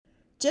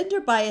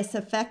Gender bias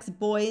affects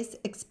boys'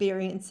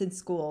 experience in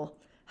school,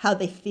 how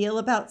they feel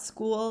about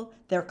school,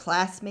 their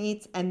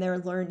classmates, and their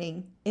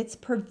learning. It's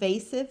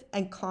pervasive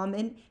and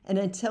common, and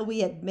until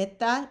we admit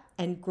that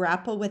and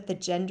grapple with the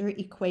gender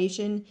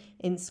equation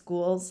in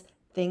schools,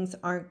 things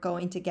aren't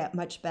going to get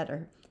much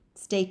better.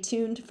 Stay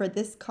tuned for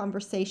this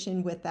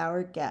conversation with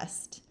our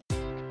guest.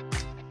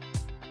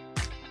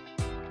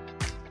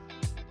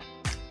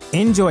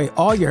 Enjoy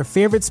all your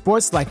favorite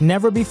sports like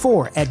never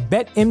before at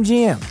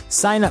BetMGM.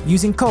 Sign up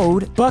using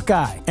code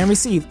Buckeye and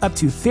receive up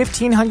to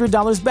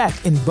 $1,500 back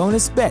in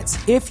bonus bets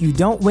if you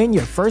don't win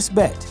your first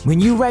bet.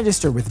 When you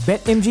register with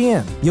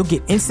BetMGM, you'll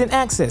get instant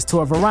access to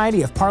a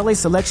variety of parlay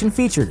selection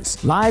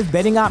features, live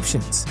betting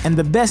options, and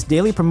the best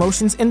daily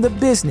promotions in the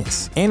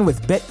business. And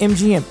with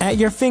BetMGM at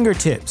your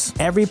fingertips,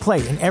 every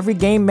play and every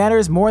game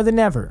matters more than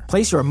ever.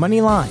 Place your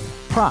money line,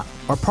 prop,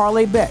 or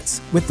parlay bets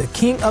with the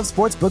king of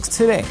sportsbooks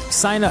today.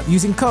 Sign up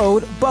using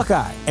code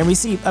Buckeye and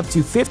receive up to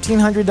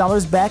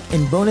 $1,500 back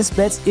in bonus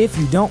bets if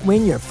you don't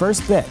win your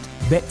first bet.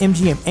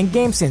 BetMGM and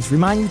GameSense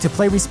remind you to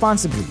play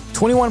responsibly.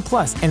 21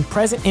 plus and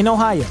present in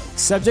Ohio,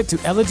 subject to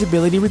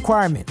eligibility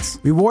requirements.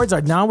 Rewards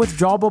are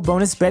non-withdrawable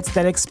bonus bets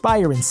that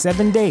expire in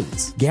 7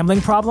 days. Gambling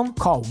problem?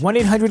 Call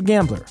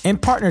 1-800-GAMBLER. In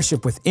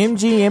partnership with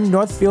MGM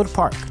Northfield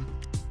Park.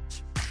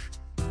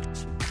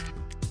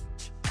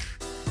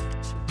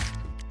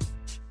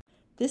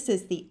 This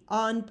is the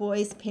On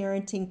Boys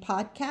Parenting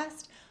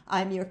Podcast.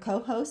 I'm your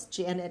co-host,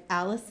 Janet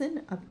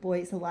Allison of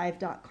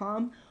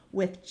boysalive.com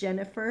with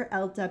Jennifer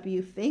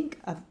L.W. Fink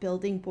of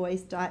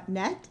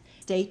buildingboys.net.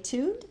 Stay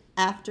tuned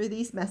after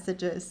these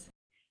messages.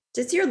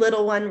 Does your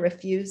little one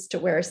refuse to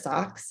wear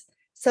socks?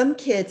 Some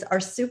kids are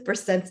super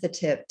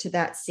sensitive to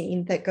that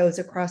seam that goes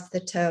across the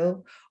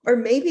toe, or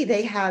maybe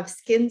they have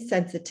skin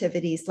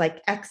sensitivities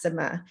like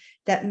eczema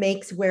that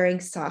makes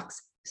wearing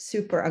socks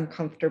super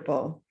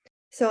uncomfortable.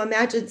 So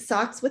imagine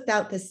socks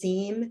without the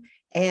seam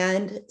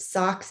and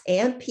socks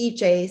and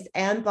PJs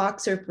and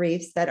boxer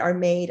briefs that are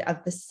made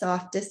of the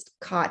softest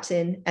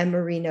cotton and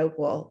merino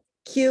wool.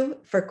 Q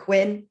for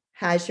Quinn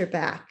has your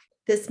back.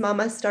 This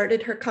mama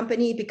started her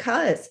company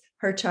because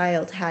her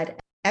child had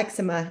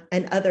eczema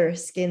and other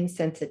skin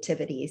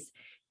sensitivities.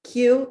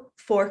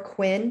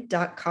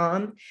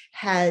 Q4Quinn.com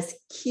has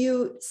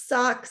cute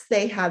socks.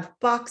 They have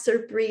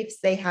boxer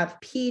briefs. They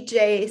have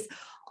PJs,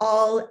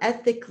 all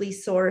ethically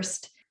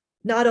sourced,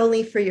 not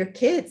only for your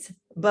kids,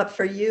 but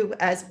for you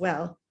as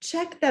well.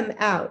 Check them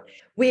out.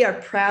 We are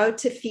proud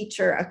to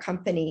feature a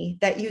company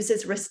that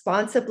uses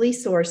responsibly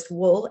sourced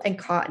wool and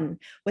cotton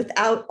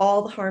without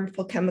all the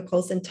harmful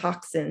chemicals and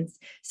toxins,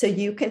 so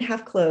you can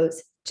have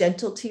clothes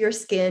gentle to your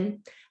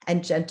skin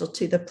and gentle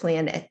to the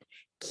planet.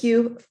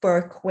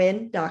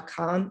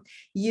 Q4Quinn.com.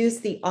 Use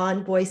the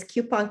On Boys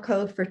coupon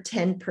code for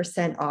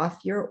 10% off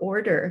your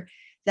order.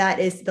 That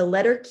is the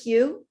letter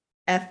Q,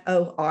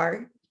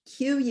 FORQUINN.com.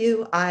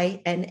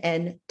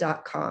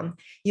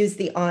 Use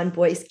the On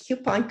Boys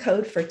coupon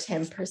code for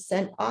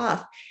 10%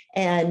 off,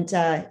 and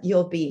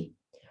you'll be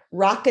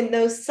rocking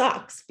those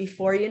socks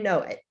before you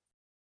know it.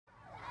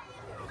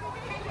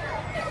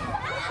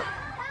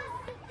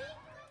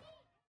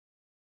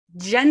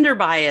 Gender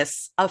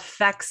bias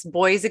affects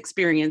boys'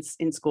 experience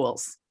in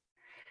schools.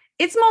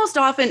 It's most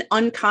often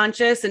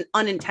unconscious and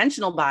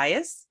unintentional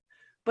bias,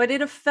 but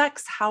it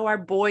affects how our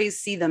boys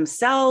see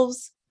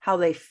themselves, how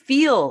they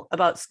feel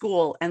about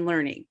school and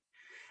learning.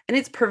 And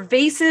it's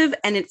pervasive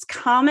and it's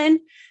common.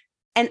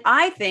 And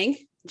I think,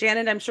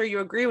 Janet, I'm sure you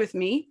agree with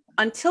me,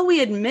 until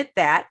we admit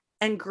that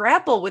and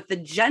grapple with the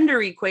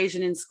gender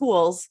equation in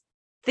schools,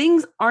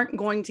 things aren't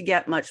going to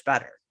get much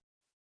better.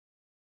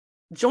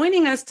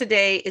 Joining us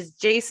today is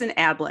Jason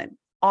Ablin,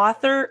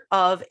 author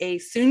of a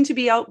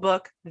soon-to-be-out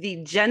book, The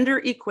Gender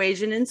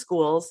Equation in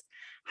Schools: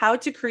 How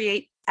to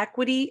Create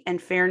Equity and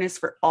Fairness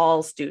for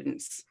All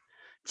Students.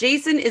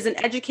 Jason is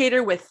an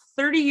educator with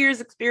 30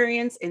 years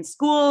experience in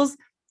schools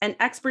and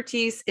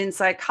expertise in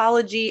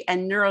psychology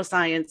and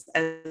neuroscience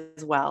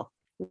as well.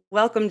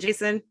 Welcome,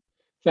 Jason.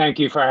 Thank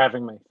you for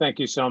having me. Thank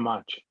you so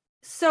much.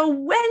 So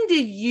when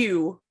did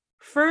you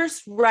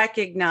first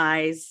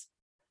recognize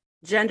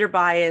gender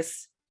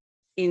bias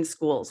in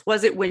schools?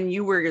 Was it when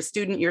you were a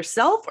student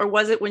yourself, or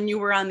was it when you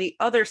were on the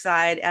other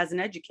side as an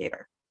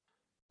educator?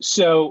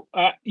 So,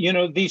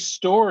 these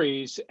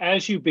stories,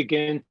 as you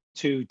begin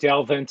to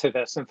delve into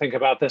this and think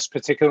about this,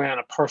 particularly on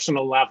a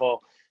personal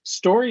level,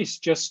 stories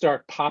just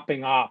start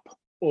popping up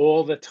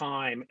all the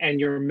time, and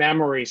your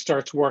memory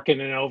starts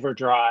working in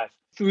overdrive.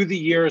 Through the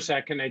years,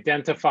 I can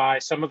identify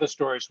some of the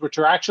stories, which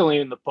are actually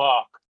in the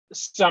book.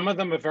 Some of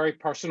them are very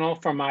personal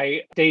from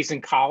my days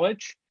in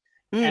college.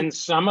 And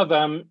some of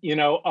them,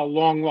 a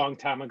long, long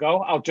time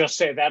ago. I'll just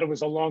say that it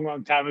was a long,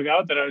 long time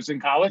ago that I was in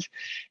college.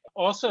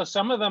 Also,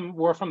 some of them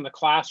were from the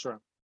classroom,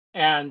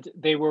 and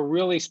they were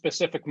really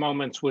specific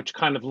moments which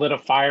kind of lit a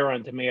fire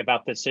under me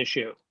about this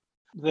issue.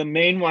 The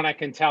main one I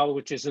can tell,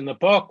 which is in the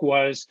book,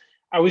 was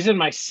I was in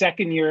my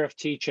second year of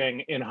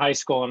teaching in high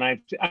school,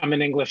 and I'm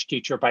an English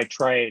teacher by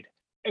trade.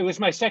 It was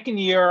my second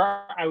year.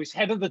 I was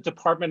head of the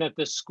department at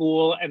this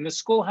school, and the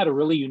school had a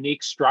really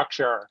unique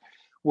structure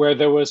where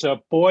there was a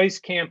boys'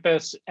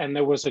 campus and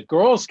there was a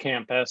girls'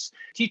 campus.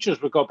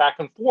 Teachers would go back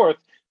and forth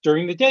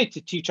during the day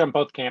to teach on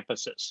both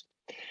campuses.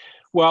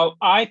 Well,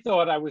 I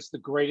thought I was the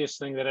greatest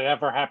thing that had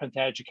ever happened to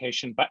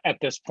education, but at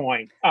this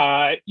point,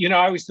 I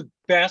was the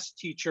best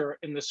teacher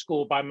in the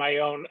school by my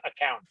own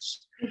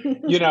accounts.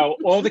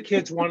 All the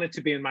kids wanted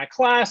to be in my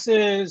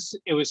classes.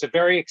 It was a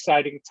very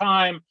exciting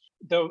time.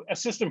 The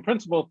assistant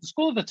principal at the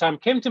school at the time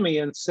came to me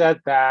and said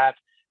that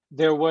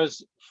there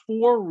was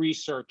 4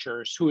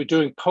 researchers who were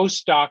doing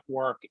postdoc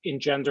work in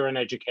gender and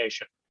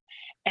education.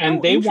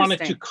 And they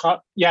wanted to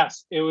cut.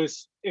 Yes, it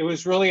was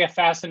really a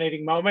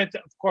fascinating moment.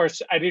 Of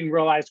course, I didn't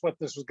realize what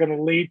this was going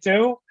to lead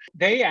to.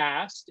 They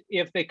asked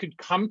if they could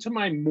come to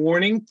my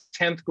morning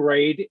 10th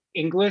grade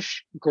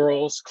English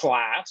girls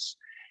class,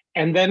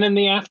 and then in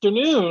the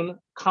afternoon,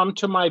 come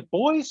to my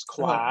boys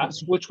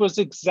class, which was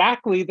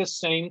exactly the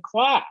same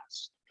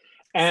class.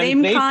 And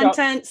same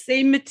content,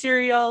 same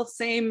material,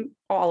 same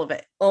all of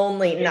it.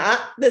 Only not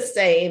the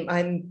same,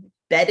 I'm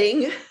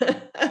betting.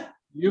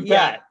 You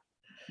bet.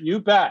 You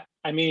bet.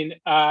 I mean,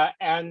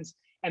 and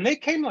they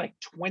came like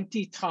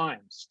 20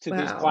 times to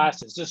these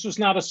classes. This was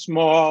not a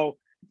small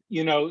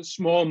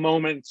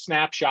moment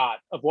snapshot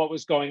of what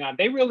was going on.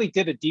 They really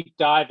did a deep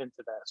dive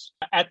into this.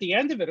 At the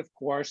end of it, of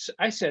course,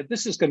 I said,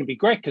 this is going to be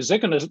great because they're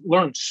going to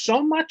learn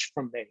so much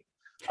from me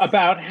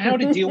about how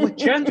to deal with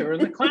gender in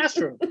the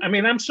classroom. I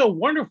mean, I'm so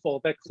wonderful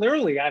that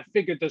clearly I've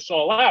figured this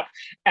all out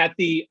at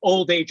the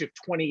old age of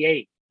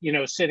 28,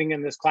 sitting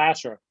in this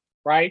classroom,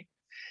 right?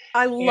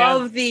 I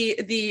love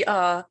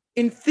the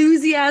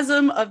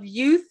enthusiasm of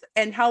youth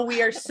and how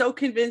we are so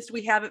convinced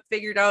we have it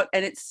figured out.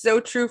 And it's so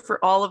true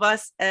for all of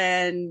us.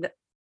 And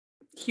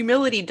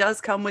humility does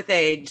come with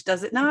age,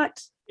 does it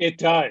not? It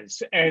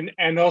does. And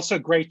also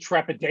great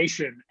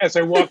trepidation as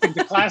I walk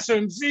into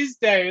classrooms these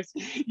days,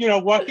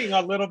 walking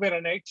a little bit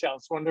on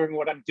eggshells, wondering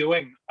what I'm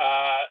doing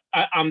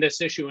on this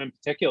issue in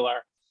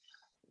particular.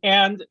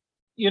 And,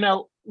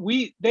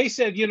 they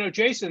said,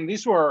 Jason,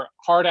 these were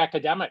hard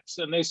academics.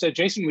 And they said,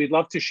 Jason, we'd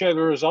love to share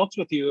the results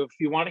with you if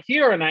you want to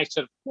hear. And I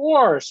said, of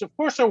course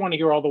I want to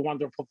hear all the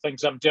wonderful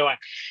things I'm doing.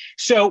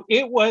 So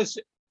it was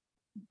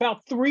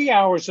about 3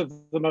 hours of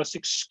the most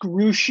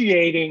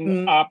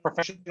excruciating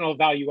professional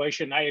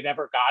evaluation I had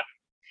ever gotten.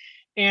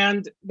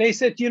 And they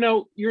said,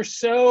 you're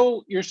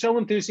so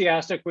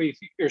enthusiastic with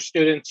your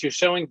students. You're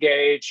so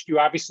engaged. You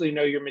obviously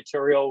know your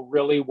material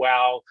really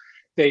well.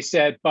 They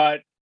said,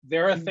 but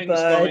there are things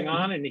going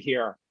on in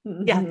here.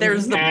 Yeah,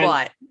 there's the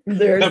but.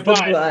 There's the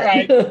but.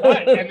 Right?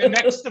 But. And the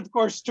next, of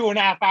course,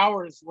 2.5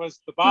 hours was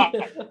the but.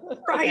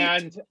 Right.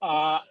 And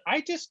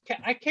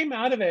I came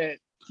out of it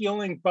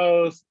feeling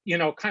both,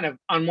 kind of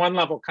on one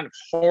level, kind of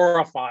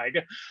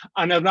horrified,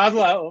 on another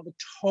level,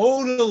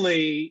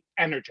 totally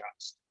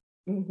energized.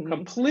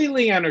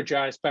 Completely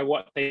energized by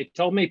what they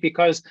told me,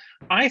 because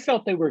I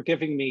felt they were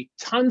giving me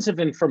tons of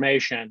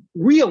information,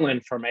 real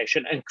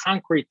information and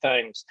concrete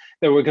things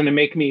that were going to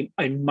make me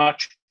a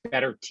much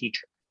better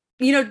teacher.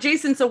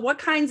 Jason, so what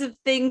kinds of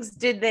things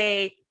did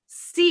they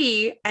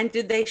see and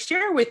did they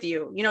share with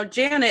you?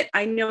 Janet,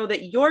 I know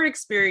that your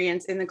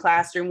experience in the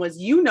classroom was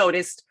you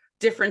noticed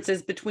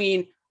differences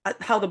between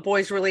how the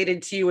boys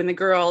related to you and the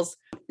girls.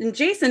 And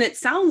Jason, it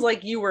sounds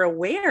like you were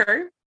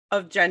aware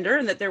of gender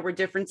and that there were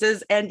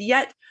differences. And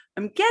yet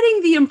I'm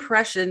getting the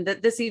impression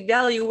that this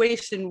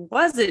evaluation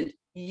wasn't,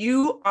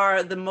 you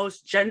are the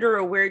most gender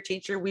aware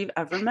teacher we've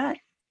ever met.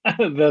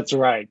 That's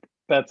right.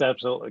 That's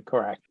absolutely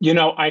correct.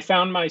 I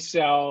found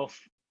myself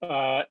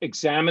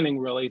examining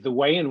really the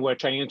way in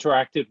which I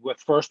interacted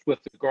with the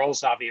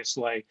girls,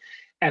 obviously,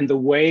 and the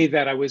way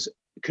that I was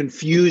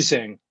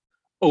confusing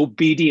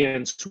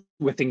obedience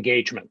with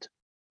engagement.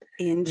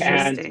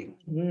 Interesting.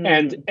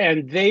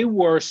 And they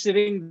were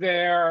sitting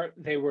there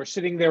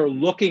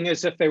looking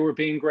as if they were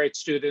being great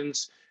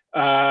students,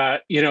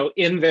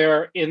 in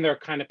their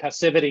kind of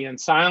passivity and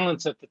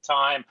silence at the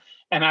time.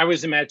 And I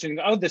was imagining,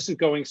 oh, this is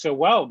going so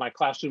well. My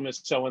classroom is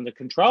so under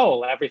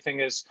control.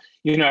 Everything's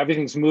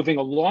moving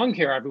along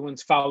here.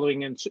 Everyone's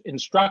following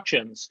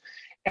instructions.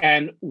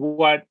 And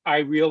what I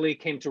really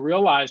came to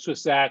realize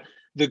was that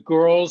the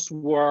girls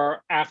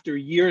were, after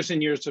years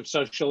and years of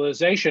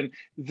socialization,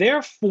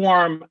 their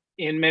form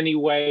in many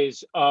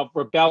ways of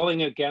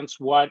rebelling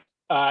against what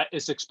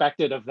is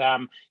expected of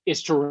them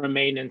is to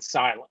remain in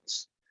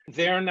silence.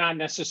 They're not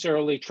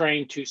necessarily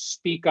trained to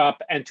speak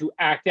up and to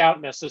act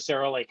out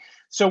necessarily.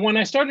 So when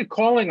I started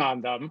calling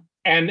on them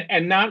and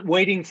not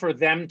waiting for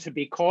them to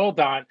be called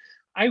on,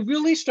 I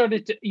really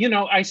started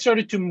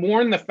to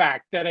mourn the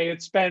fact that I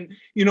had spent,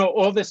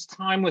 all this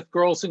time with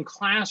girls in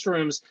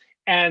classrooms,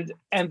 and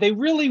they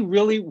really,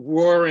 really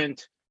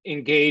weren't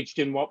engaged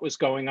in what was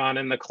going on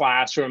in the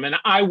classroom. And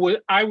I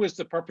was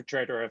the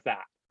perpetrator of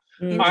that.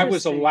 I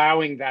was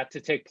allowing that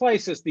to take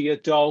place as the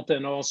adult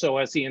and also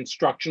as the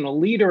instructional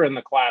leader in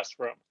the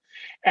classroom.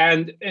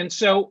 And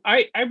so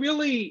I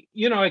really,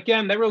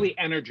 again, that really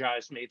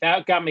energized me.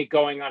 That got me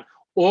going on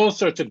all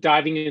sorts of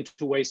diving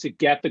into ways to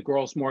get the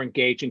girls more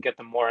engaged and get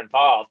them more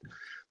involved.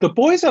 The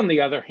boys, on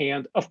the other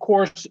hand, of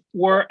course,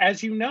 were,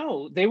 as you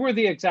know, they were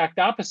the exact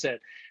opposite.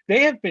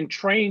 they have been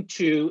trained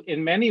to,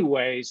 in many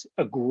ways,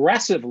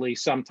 aggressively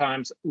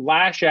sometimes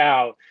lash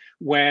out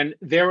when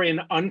they're in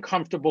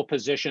uncomfortable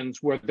positions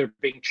where they're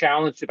being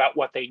challenged about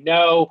what they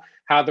know,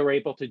 how they're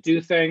able to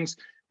do things.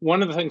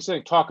 One of the things that I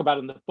talk about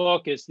in the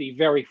book is the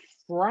very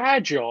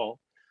fragile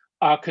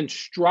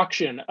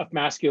construction of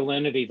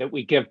masculinity that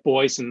we give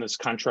boys in this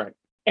country.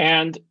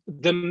 And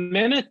the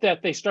minute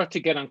that they start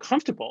to get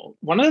uncomfortable,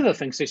 one of the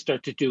things they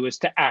start to do is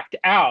to act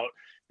out,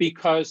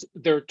 because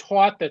they're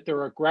taught that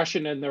their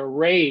aggression and their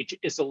rage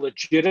is a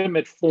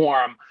legitimate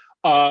form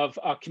of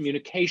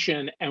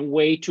communication and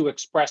way to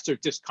express their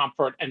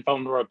discomfort and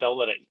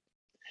vulnerability.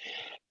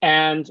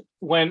 And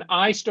when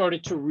I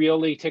started to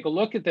really take a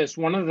look at this,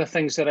 one of the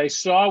things that I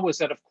saw was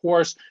that, of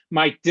course,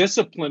 my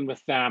discipline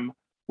with them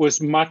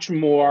was much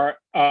more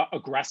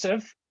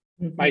aggressive.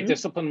 My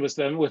discipline was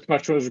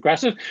much more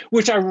aggressive,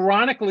 which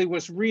ironically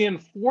was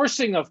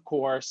reinforcing, of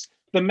course,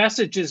 the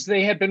messages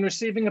they had been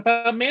receiving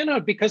about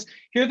manhood, because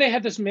here they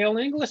had this male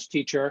English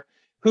teacher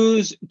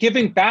who's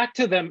giving back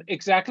to them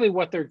exactly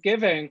what they're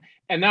giving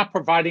and not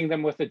providing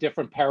them with a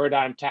different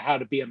paradigm to how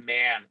to be a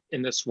man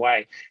in this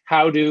way,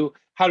 how to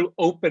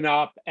open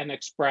up and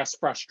express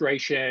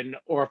frustration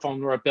or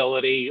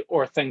vulnerability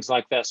or things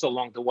like this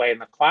along the way in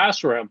the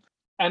classroom.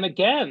 And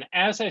again,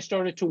 as I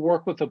started to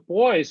work with the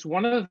boys,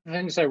 one of the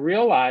things I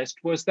realized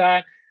was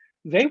that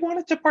they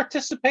wanted to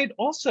participate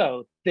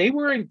also. They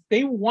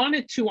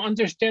wanted to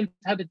understand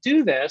how to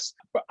do this,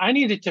 but I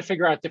needed to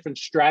figure out different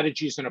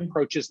strategies and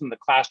approaches in the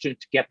classroom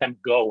to get them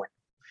going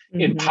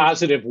in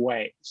positive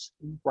ways,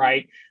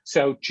 right?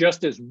 So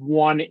just as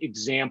one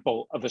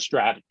example of a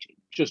strategy,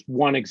 just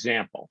one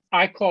example,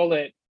 I call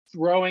it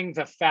throwing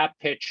the fat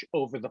pitch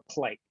over the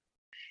plate.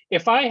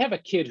 If I have a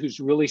kid who's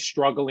really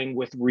struggling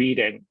with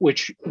reading,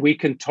 which we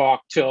can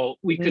talk till,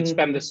 we could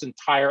spend this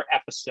entire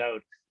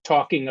episode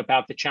talking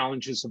about the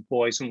challenges of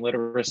boys and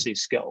literacy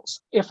skills.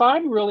 If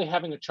I'm really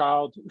having a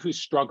child who's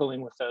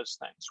struggling with those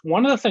things,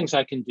 one of the things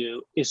I can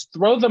do is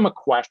throw them a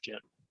question,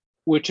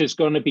 which is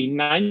going to be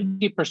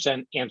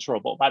 90%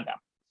 answerable by them.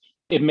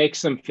 It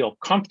makes them feel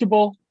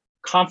comfortable,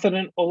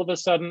 confident all of a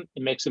sudden.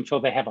 It makes them feel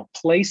they have a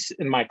place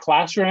in my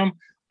classroom.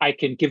 I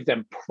can give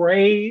them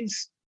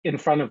praise in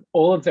front of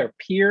all of their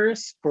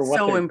peers for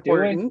what they're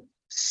doing.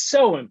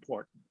 So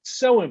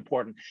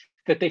important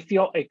that they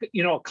feel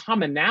a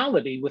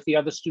commonality with the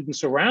other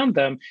students around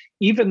them,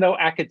 even though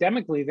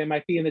academically they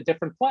might be in a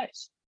different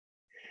place.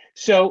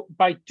 So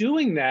by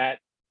doing that,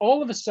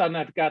 all of a sudden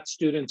I've got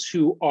students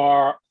who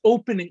are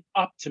opening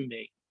up to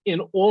me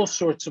in all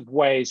sorts of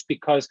ways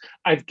because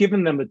I've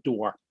given them a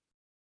door.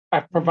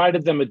 I've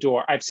provided them a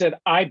door. I've said,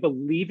 I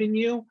believe in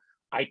you.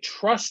 I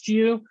trust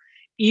you.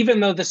 Even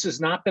though this has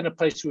not been a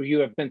place where you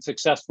have been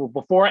successful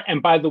before.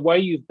 And by the way,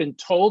 you've been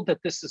told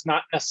that this is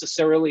not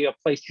necessarily a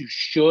place you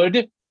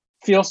should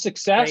feel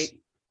success, right,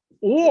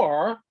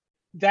 or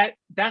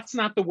that's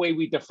not the way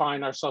we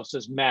define ourselves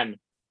as men,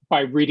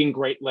 by reading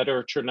great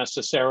literature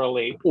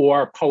necessarily,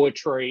 or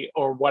poetry,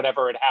 or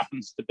whatever it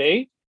happens to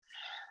be.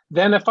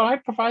 Then if I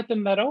provide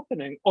them that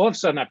opening, all of a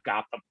sudden I've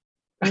got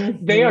them.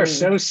 They are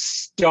so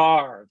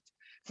starved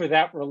for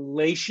that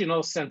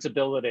relational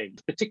sensibility,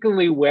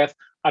 particularly with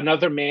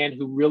another man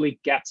who really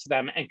gets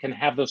them and can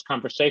have those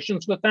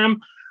conversations with them.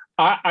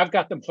 I've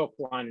got them hook,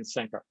 line, and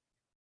sinker.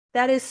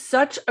 That is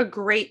such a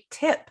great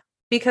tip,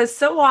 because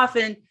so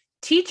often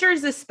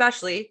teachers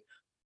especially,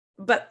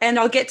 and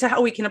I'll get to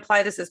how we can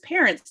apply this as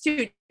parents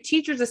too,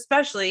 teachers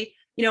especially,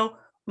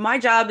 my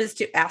job is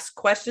to ask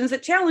questions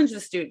that challenge the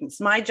students.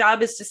 My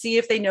job is to see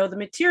if they know the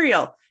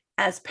material.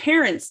 As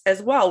parents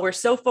as well, we're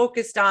so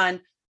focused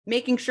on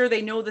making sure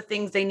they know the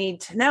things they need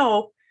to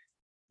know.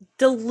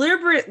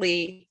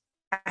 Deliberately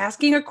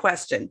asking a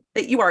question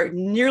that you are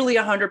nearly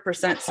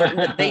 100% certain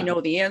that they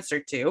know the answer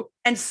to,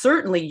 and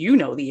certainly you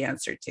know the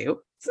answer to.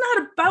 It's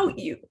not about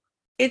you.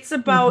 It's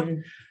about,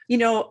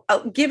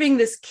 giving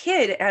this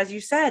kid, as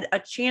you said, a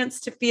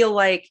chance to feel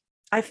like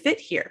I fit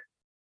here.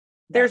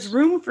 There's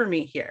room for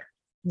me here.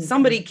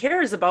 Somebody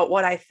cares about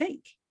what I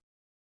think.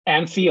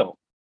 And feel.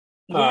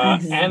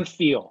 Yes.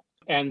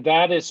 And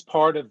that is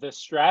part of the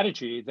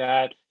strategy,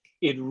 that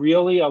it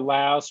really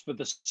allows for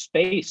the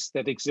space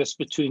that exists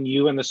between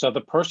you and this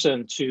other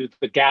person, to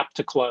the gap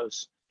to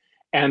close.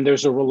 And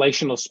there's a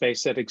relational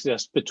space that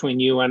exists between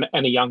you and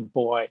a young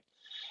boy.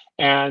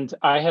 And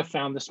I have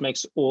found this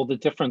makes all the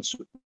difference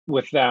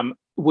with them.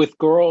 With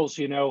girls,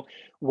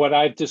 what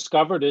I've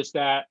discovered is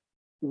that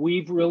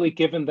we've really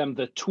given them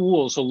the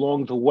tools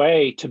along the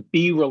way to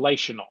be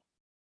relational,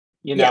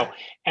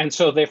 and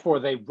so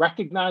therefore they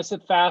recognize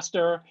it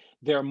faster.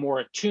 They're more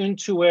attuned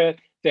to it.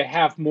 They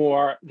have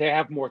more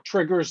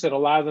triggers that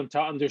allow them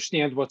to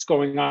understand what's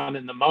going on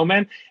in the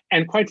moment.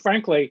 And quite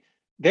frankly,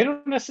 they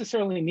don't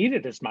necessarily need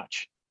it as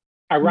much.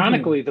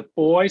 Ironically, the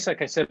boys,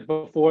 like I said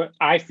before,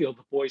 I feel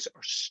the boys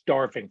are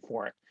starving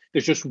for it.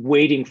 They're just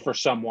waiting for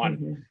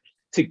someone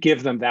to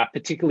give them that,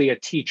 particularly a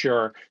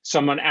teacher,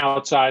 someone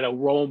outside, a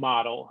role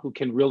model who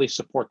can really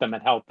support them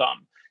and help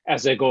them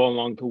as they go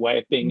along the way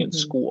of being in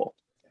school.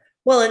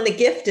 Well, and the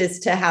gift is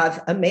to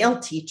have a male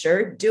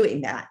teacher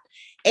doing that.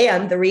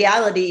 And the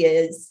reality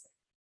is,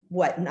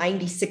 what,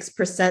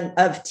 96%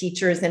 of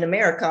teachers in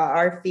America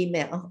are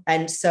female.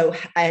 And so,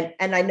 and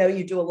I know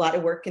you do a lot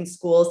of work in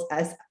schools,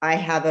 as I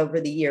have over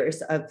the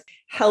years, of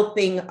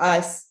helping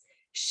us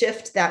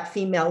shift that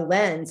female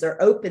lens or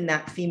open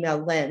that female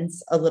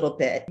lens a little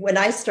bit. When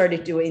I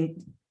started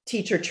doing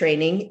teacher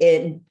training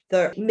in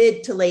the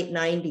mid to late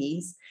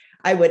 90s,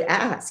 I would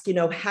ask,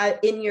 how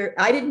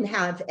I didn't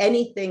have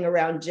anything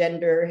around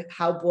gender,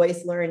 how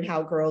boys learn,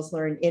 how girls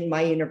learn in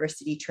my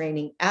university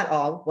training at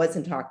all,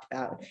 wasn't talked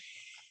about.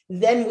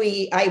 Then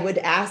I would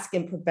ask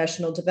in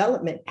professional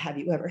development, have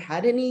you ever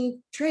had any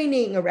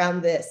training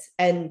around this?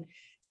 And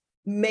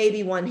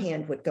maybe one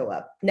hand would go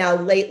up. Now,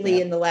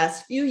 lately, in the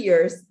last few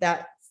years,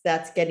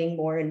 that's getting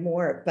more and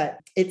more, but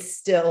it's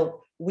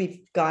still,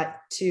 we've got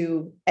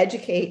to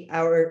educate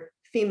our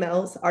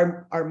females,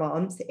 our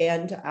moms,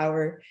 and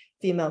our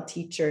female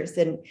teachers.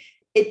 And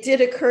it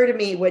did occur to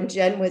me when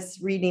Jen was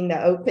reading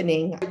the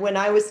opening, when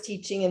I was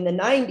teaching in the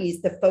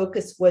 90s, the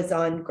focus was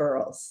on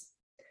girls,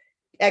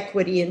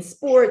 equity in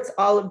sports,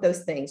 all of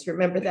those things.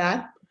 Remember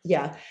that?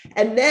 Yeah.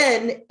 And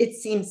then it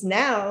seems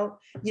now,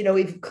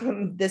 we've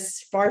come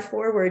this far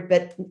forward,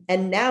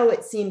 and now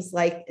it seems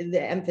like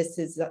the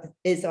emphasis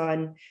is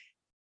on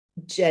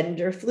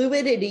gender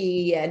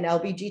fluidity and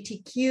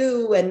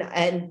LGBTQ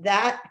and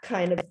that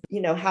kind of,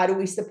 how do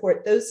we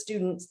support those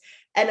students?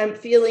 And I'm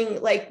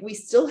feeling like we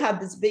still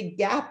have this big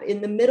gap in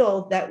the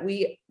middle that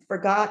we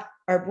forgot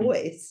our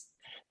boys.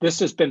 This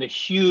has been a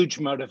huge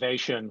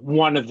motivation,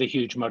 one of the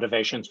huge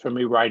motivations for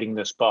me writing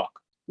this book.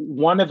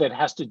 One of it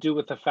has to do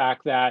with the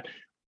fact that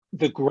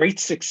the great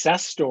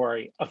success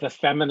story of the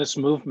feminist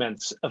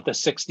movements of the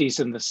 60s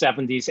and the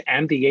 70s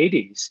and the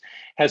 80s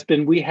has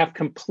been, we have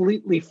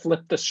completely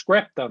flipped the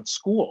script on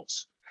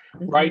schools,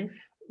 right?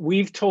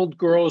 We've told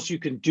girls, you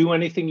can do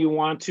anything you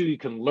want to, you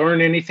can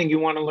learn anything you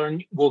want to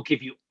learn, we'll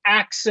give you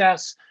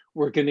access,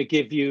 we're going to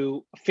give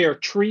you fair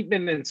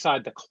treatment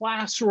inside the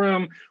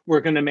classroom,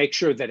 we're going to make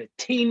sure that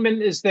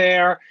attainment is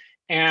there.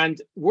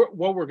 And what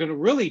we're going to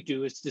really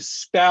do is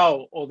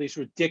dispel all these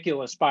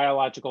ridiculous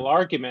biological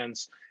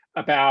arguments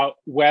about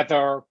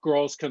whether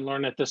girls can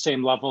learn at the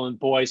same level as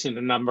boys in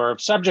a number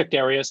of subject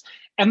areas.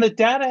 And the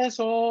data has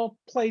all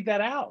played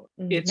that out.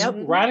 It's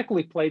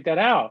radically played that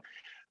out.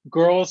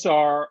 Girls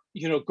are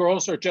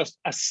just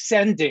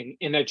ascending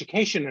in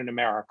education in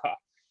America.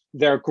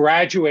 They're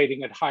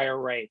graduating at higher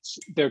rates.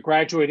 They're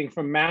graduating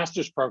from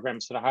master's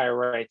programs at higher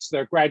rates.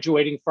 They're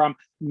graduating from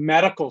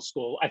medical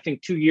school. I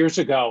think 2 years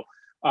ago,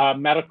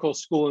 medical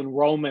school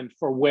enrollment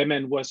for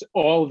women was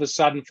all of a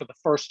sudden, for the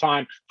first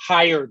time,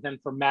 higher than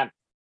for men.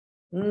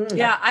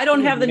 Yeah, I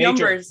don't have the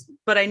numbers,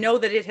 but I know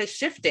that it has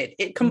shifted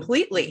it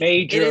completely.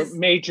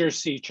 Major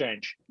sea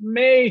change,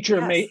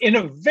 in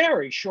a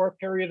very short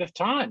period of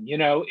time.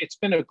 It's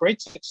been a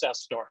great success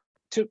story.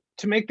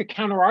 To make the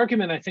counter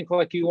argument, I think,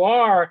 like you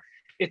are,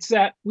 it's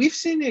that we've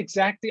seen the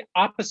exactly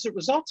opposite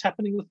results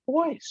happening with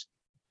boys.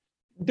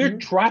 They're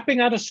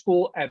dropping out of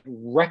school at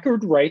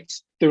record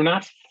rates. They're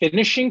not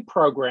finishing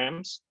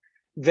programs.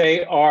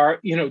 They are,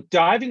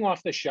 diving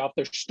off the shelf.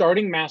 They're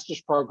starting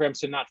master's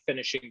programs and not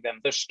finishing them.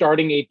 They're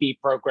starting AP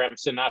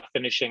programs and not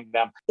finishing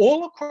them.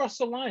 All across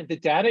the line, the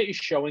data is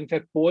showing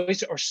that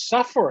boys are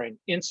suffering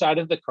inside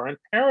of the current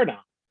paradigm.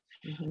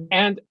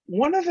 And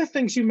one of the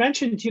things you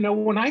mentioned,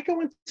 when I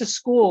go into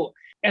school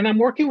and I'm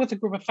working with a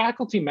group of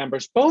faculty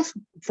members, both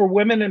for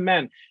women and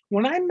men,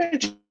 when I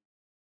mention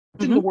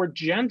the word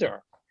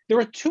gender, there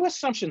are two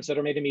assumptions that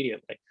are made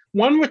immediately.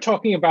 One, we're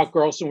talking about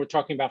girls and we're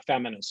talking about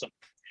feminism.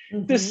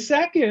 The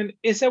second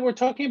is that we're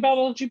talking about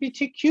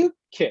LGBTQ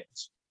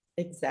kids.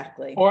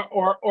 Exactly.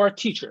 Or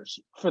teachers,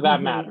 for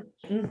that matter.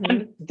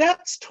 And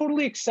that's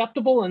totally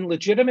acceptable and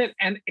legitimate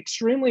and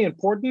extremely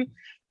important,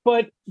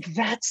 but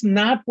that's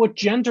not what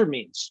gender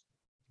means.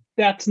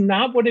 That's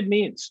not what it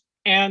means.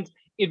 And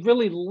it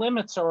really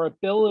limits our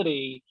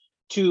ability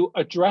to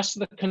address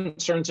the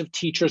concerns of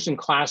teachers in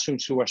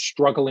classrooms who are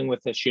struggling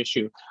with this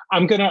issue.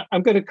 I'm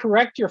gonna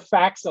correct your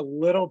facts a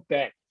little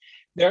bit.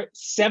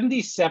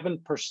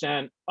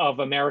 77% of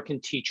American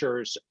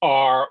teachers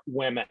are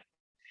women.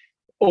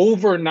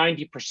 Over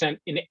 90%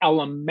 in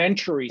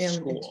elementary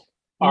school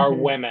are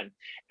women.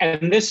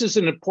 And this is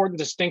an important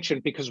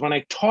distinction because when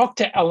I talk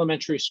to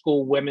elementary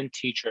school women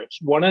teachers,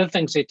 one of the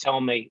things they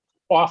tell me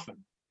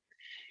often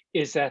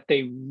is that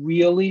they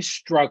really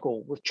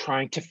struggle with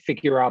trying to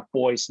figure out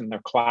boys in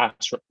their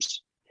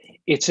classrooms.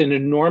 It's an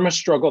enormous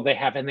struggle they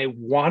have, and they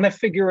want to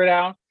figure it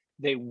out.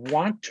 They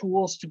want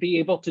tools to be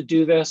able to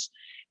do this.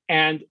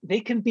 And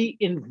they can be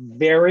in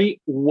very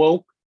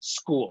woke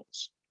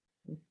schools,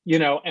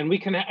 and we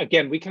can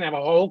have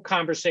a whole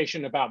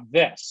conversation about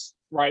this,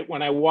 right?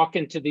 When I walk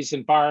into these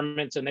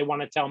environments and they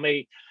want to tell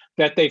me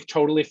that they've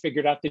totally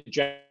figured out the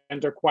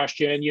gender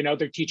question,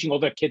 they're teaching all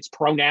their kids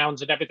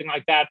pronouns and everything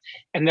like that.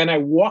 And then I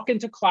walk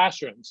into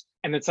classrooms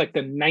and it's like the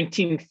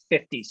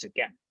 1950s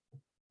again,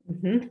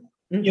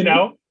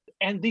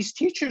 and these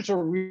teachers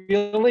are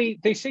really,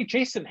 they say,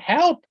 Jason,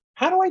 help.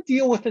 How do I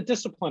deal with the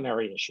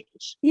disciplinary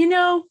issues?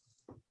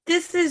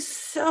 This is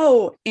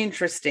so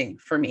interesting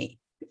for me.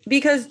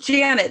 Because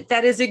Janet,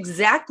 that is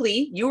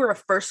exactly, you were a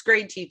first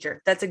grade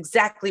teacher. That's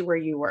exactly where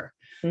you were.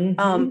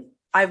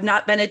 I've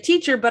not been a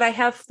teacher, but I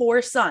have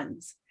 4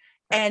 sons.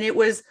 And it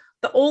was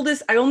the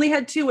oldest. I only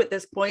had 2 at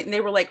this point, and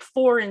they were like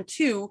 4 and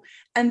 2.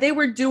 And they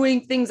were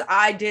doing things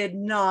I did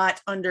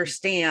not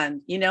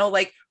understand,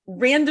 like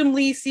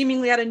randomly,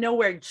 seemingly out of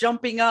nowhere,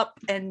 jumping up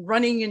and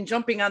running and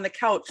jumping on the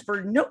couch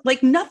for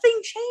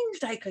nothing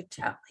changed. I could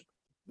tell. Like,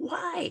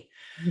 why?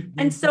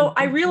 And so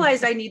I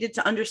realized I needed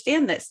to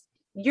understand this.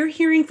 You're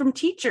hearing from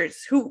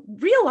teachers who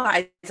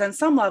realize on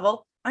some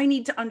level, I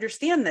need to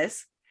understand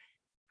this.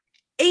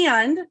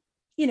 And,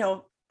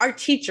 our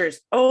teachers,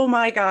 oh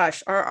my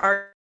gosh,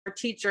 our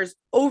teachers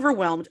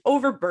overwhelmed,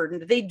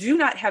 overburdened. They do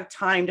not have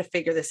time to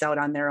figure this out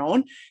on their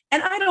own.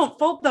 And I don't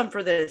fault them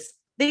for this.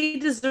 They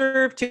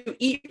deserve to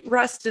eat,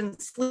 rest,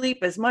 and sleep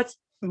as much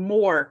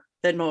more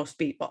than most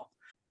people.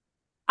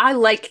 I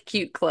like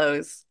cute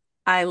clothes.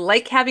 I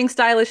like having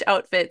stylish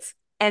outfits,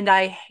 and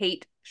I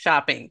hate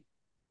shopping.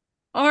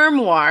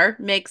 Armoire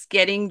makes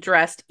getting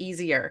dressed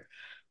easier.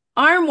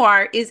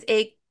 Armoire is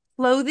a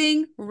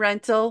clothing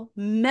rental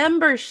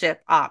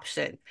membership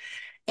option.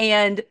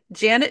 And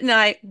Janet and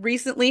I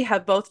recently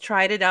have both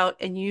tried it out.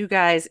 And you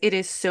guys, it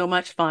is so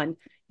much fun.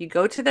 You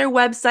go to their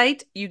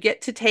website, you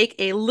get to take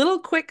a little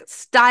quick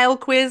style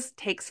quiz,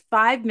 takes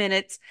 5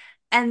 minutes,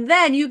 and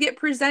then you get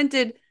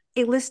presented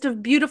a list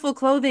of beautiful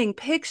clothing,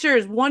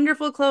 pictures,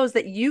 wonderful clothes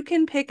that you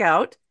can pick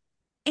out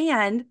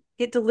and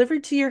get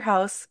delivered to your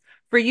house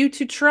for you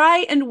to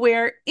try and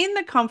wear in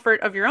the comfort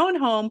of your own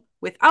home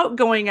without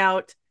going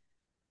out,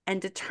 and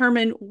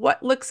determine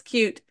what looks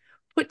cute,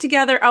 put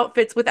together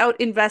outfits without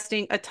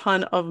investing a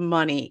ton of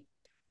money.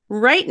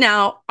 Right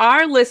now,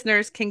 our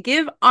listeners can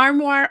give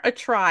Armoire a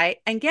try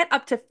and get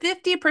up to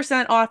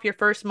 50% off your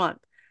first month.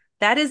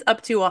 That is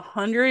up to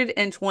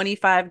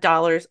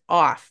 $125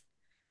 off.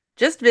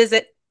 Just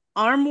visit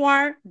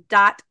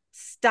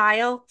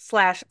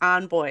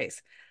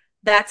armoire.style/onboys.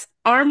 That's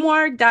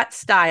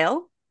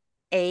armoire.style,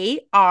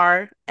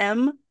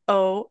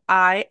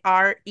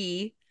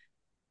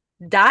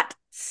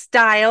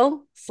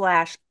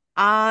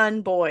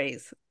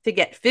 ARMOIRE.style/onboys to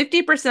get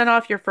 50%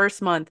 off your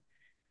first month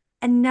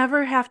and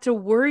never have to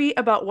worry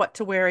about what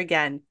to wear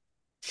again.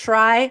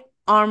 Try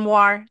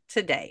Armoire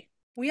today.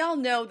 We all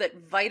know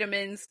that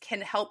vitamins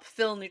can help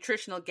fill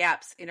nutritional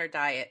gaps in our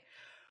diet,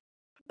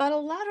 but a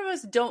lot of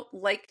us don't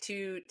like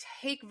to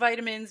take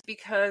vitamins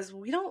because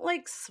we don't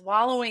like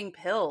swallowing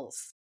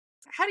pills.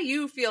 How do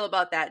you feel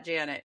about that,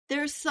 Janet?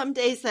 There's some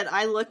days that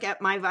I look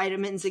at my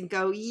vitamins and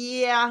go,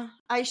 yeah,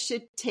 I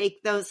should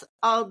take those.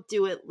 I'll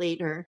do it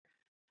later.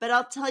 But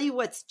I'll tell you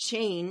what's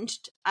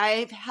changed.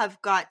 I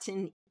have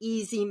gotten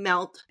Easy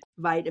Melt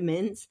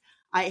vitamins.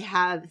 I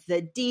have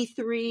the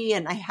D3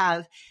 and I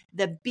have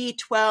the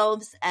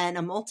B12s and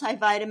a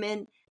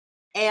multivitamin.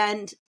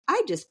 And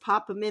I just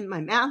pop them in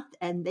my mouth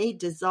and they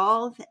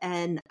dissolve.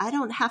 And I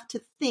don't have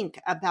to think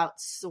about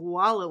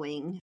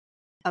swallowing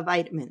a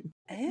vitamin.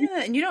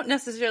 Yeah, and you don't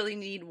necessarily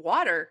need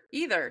water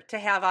either to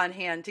have on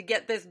hand to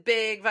get this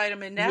big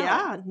vitamin down.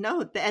 Yeah,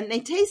 no, and they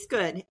taste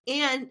good.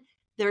 And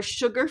they're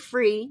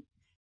sugar-free.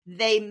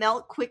 They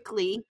melt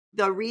quickly.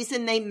 The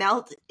reason they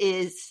melt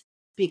is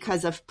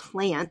because of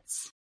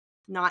plants,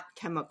 not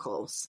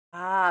chemicals.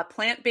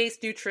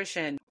 Plant-based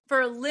nutrition.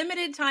 For a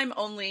limited time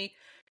only,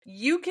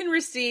 you can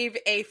receive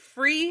a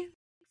free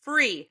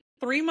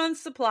 3-month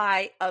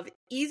supply of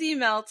Easy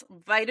Melt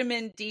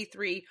Vitamin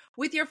D3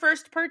 with your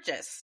first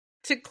purchase.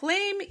 To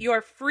claim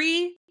your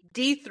free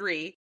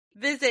D3,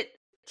 visit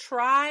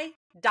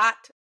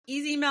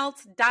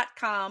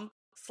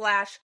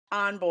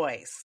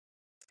try.easymelts.com/onboys.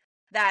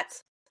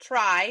 That's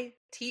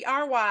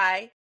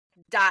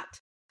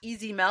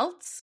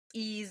try.easymelts,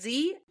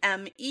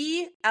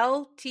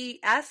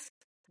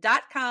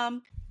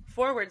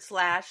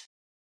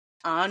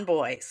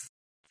 EZMELTS.com/onboys.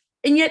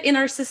 And yet in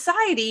our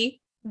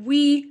society,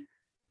 we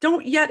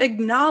don't yet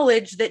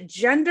acknowledge that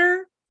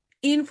gender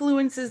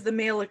influences the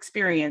male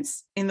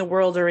experience in the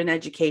world or in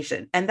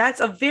education. And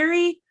that's a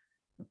very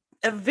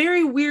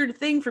weird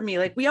thing for me.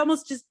 Like, we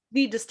almost just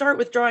need to start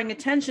with drawing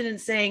attention and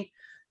saying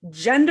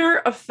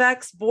gender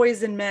affects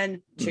boys and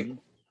men too.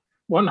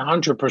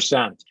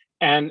 100%.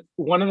 And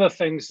one of the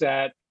things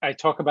that I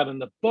talk about in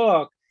the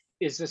book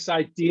is this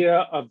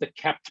idea of the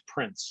kept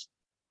prince,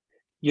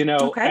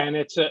 and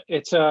it's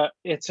a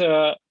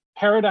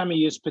paradigm I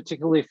use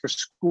particularly for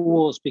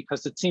schools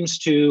because it seems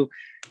to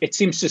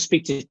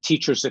speak to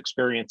teachers'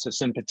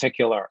 experiences in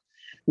particular,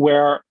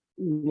 where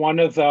one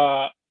of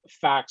the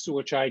facts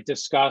which I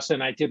discuss,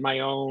 and I did my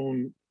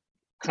own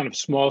kind of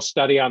small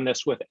study on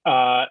this with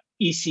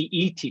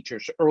ECE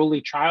teachers,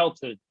 early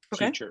childhood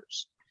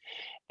teachers.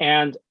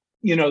 And,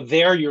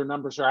 there your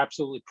numbers are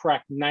absolutely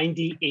correct.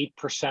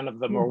 98% of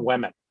them are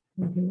women.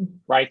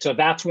 Right. So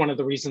that's one of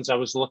the reasons I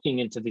was looking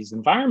into these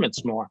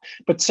environments more.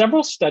 But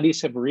several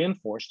studies have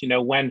reinforced,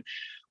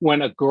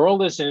 when a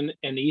girl is in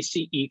an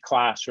ECE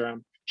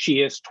classroom,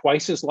 she is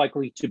twice as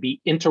likely to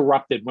be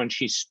interrupted when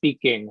she's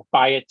speaking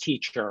by a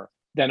teacher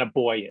than a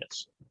boy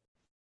is.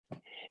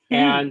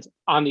 And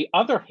on the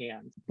other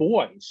hand,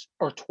 boys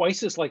are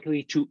twice as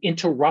likely to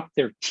interrupt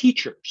their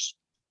teachers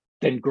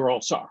than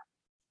girls are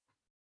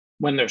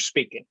when they're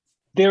speaking.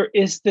 There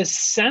is this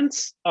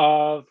sense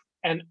of,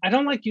 and I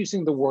don't like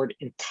using the word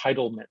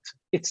entitlement.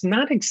 It's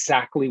not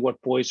exactly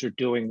what boys are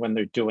doing when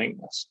they're doing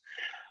this.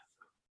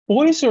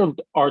 Boys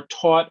are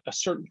taught a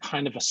certain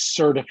kind of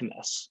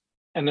assertiveness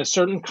and a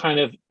certain kind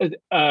of,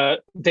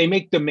 they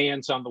make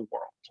demands on the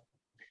world.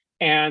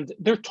 And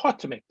they're taught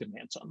to make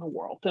demands on the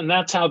world. And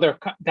that's how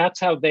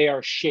they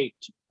are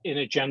shaped in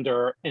a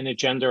gender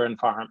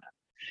environment.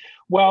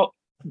 Well,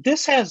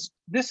 this has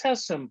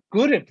some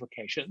good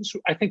implications.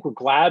 I think we're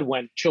glad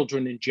when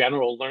children in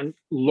general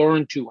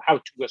learn how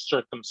to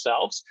assert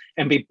themselves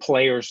and be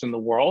players in the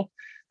world.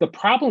 The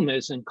problem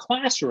is in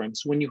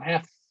classrooms, when you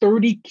have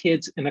 30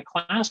 kids in a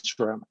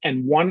classroom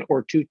and 1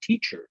 or 2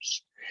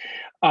 teachers,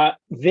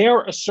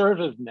 their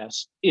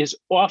assertiveness is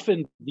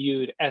often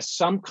viewed as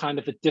some kind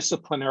of a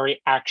disciplinary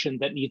action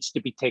that needs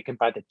to be taken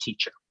by the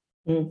teacher.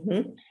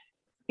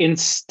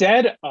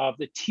 Instead of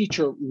the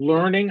teacher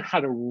learning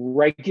how to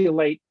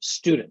regulate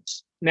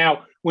students.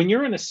 Now, when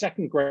you're in a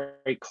 2nd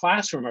grade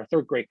classroom or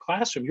 3rd grade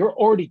classroom, you're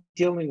already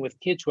dealing with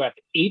kids who have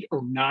 8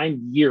 or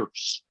 9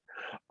 years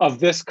of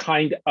this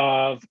kind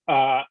of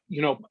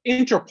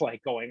interplay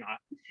going on.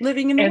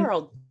 Living in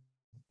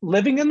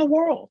the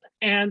world.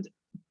 And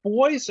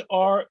boys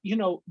are,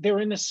 they're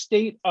in a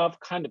state of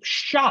kind of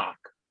shock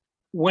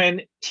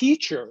when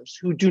teachers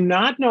who do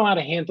not know how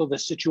to handle the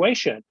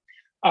situation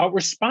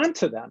respond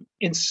to them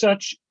in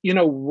such,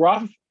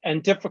 rough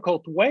and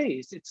difficult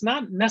ways. It's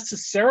not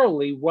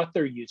necessarily what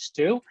they're used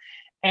to.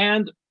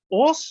 And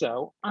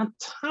also, on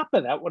top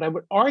of that, what I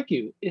would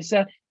argue is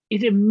that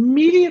it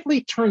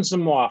immediately turns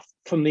them off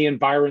from the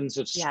environs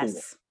of school.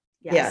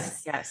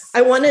 Yes.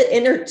 I want to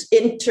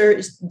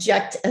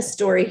interject a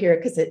story here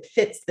because it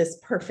fits this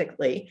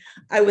perfectly.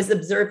 I was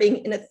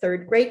observing in a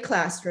 3rd grade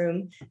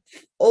classroom,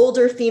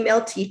 older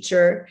female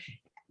teacher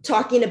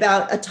talking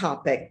about a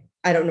topic.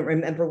 I don't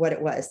remember what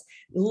it was.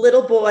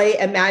 Little boy,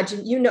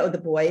 imagine,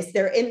 the boys,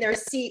 they're in their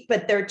seat,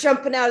 but they're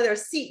jumping out of their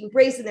seat and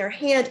raising their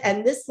hand.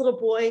 And this little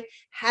boy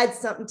had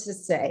something to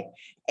say.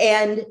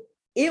 And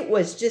it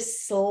was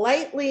just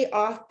slightly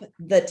off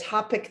the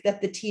topic that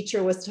the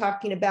teacher was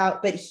talking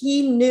about, but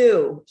he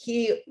knew,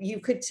 you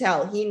could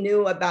tell he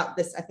knew about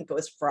this. I think it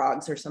was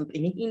frogs or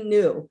something. He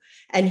knew,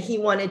 and he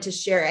wanted to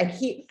share. And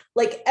he,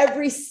 like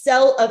every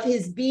cell of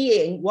his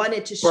being,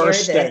 wanted to share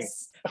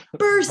this.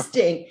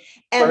 Bursting.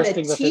 And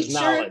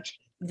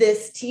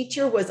this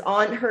teacher was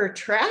on her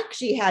track.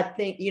 She had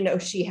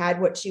she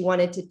had what she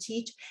wanted to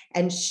teach,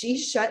 and she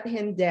shut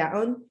him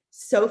down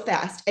so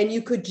fast. And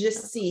you could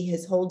just see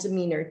his whole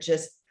demeanor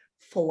just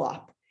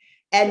flop.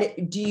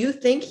 And do you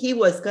think he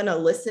was going to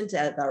listen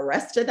to the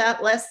rest of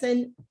that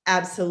lesson?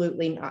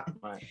 Absolutely not.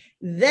 Right.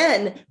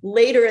 Then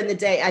later in the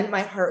day, and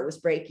my heart was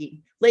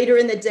breaking. Later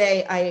in the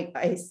day,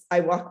 I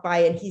walk by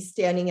and he's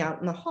standing out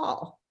in the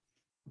hall.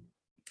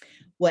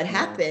 What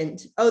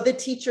happened? Oh, the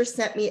teacher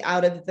sent me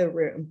out of the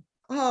room.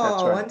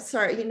 Oh, right. I'm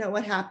sorry.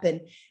 What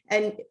happened?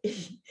 And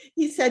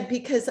he said,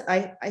 because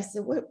I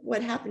said,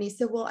 what happened? He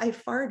said, well, I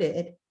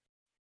farted.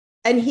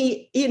 And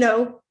he,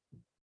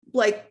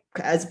 like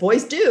as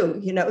boys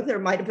do, there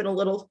might've been a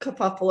little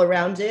kerfuffle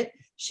around it.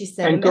 She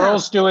said, and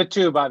girls do it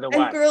too, by the way.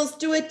 And girls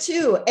do it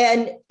too.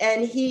 And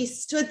he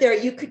stood there.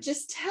 You could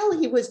just tell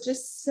he was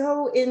just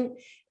so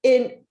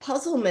in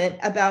puzzlement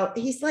about,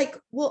 he's like,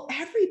 well,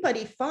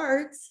 everybody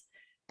farts.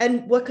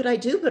 And what could I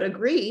do but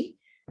agree?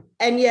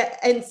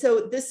 And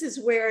so this is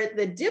where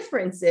the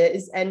difference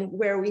is, and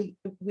where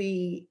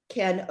we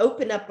can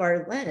open up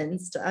our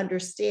lens to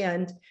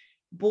understand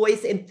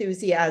boys'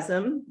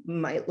 enthusiasm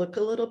might look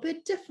a little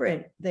bit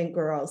different than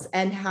girls,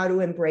 and how to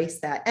embrace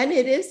that. And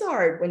it is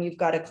hard when you've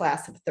got a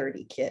class of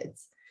 30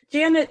 kids.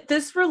 Janet,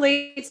 this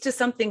relates to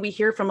something we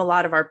hear from a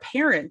lot of our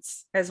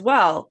parents as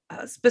well,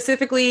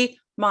 specifically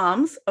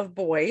moms of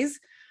boys.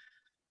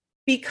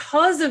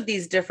 Because of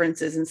these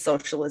differences in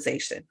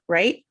socialization,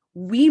 right?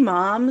 We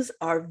moms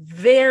are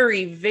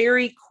very,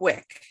 very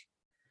quick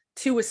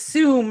to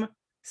assume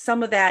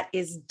some of that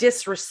is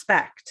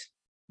disrespect.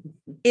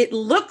 It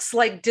looks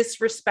like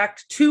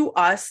disrespect to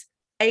us.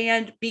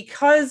 And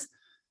because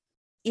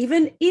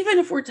even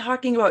if we're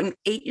talking about an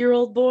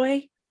 8-year-old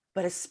boy,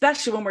 but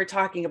especially when we're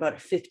talking about a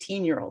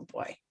 15-year-old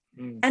boy.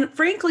 And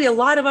frankly, a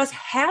lot of us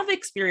have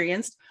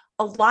experienced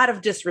a lot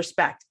of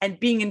disrespect and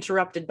being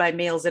interrupted by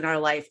males in our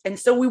life. And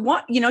so we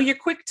want, you're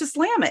quick to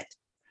slam it.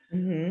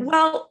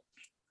 Well,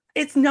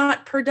 it's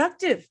not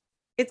productive.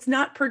 It's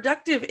not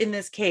productive in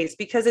this case,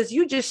 because as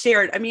you just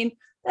shared,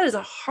 that is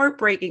a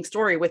heartbreaking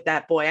story with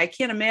that boy. I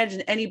can't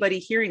imagine anybody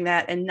hearing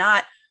that and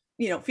not,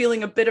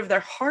 feeling a bit of their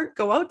heart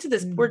go out to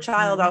this poor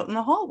child out in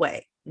the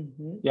hallway.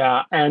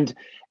 Yeah. And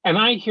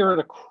I hear it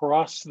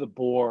across the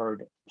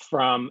board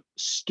from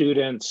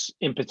students,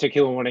 in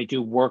particular, when I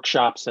do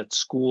workshops at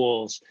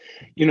schools.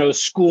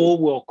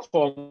 School will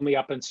call me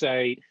up and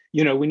say,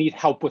 we need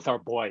help with our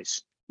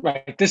boys,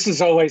 right? This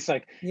is always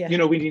like, we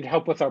need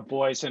help with our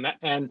boys.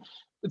 And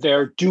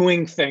they're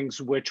doing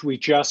things which we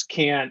just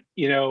can't,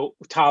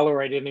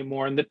 tolerate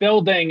anymore in the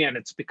building, and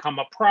it's become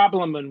a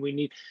problem, and we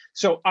need.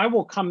 So I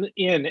will come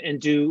in and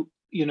do,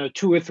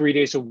 2 or 3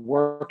 days of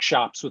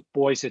workshops with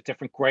boys at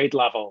different grade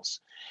levels,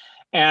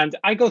 and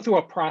I go through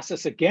a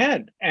process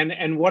again.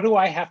 And what do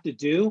I have to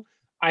do?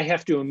 I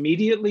have to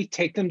immediately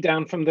take them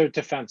down from their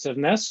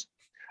defensiveness.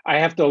 I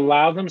have to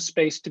allow them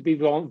space to be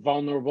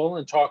vulnerable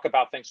and talk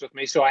about things with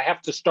me. So I have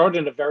to start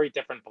in a very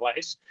different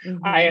place.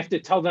 Mm-hmm. I have to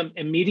tell them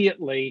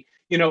immediately,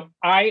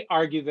 I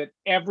argue that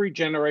every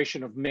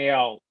generation of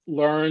male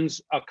learns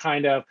a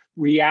kind of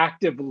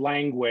reactive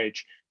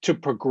language to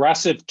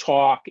progressive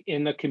talk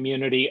in the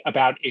community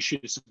about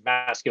issues of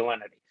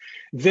masculinity.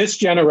 This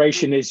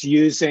generation is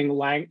using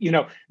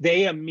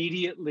they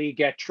immediately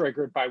get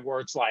triggered by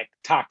words like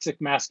toxic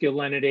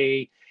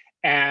masculinity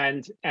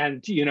and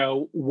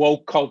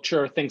woke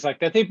culture, things like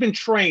that. They've been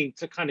trained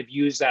to kind of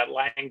use that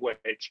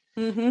language.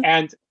 Mm-hmm.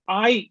 And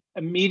I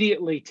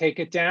immediately take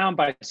it down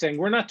by saying,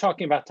 we're not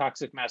talking about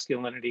toxic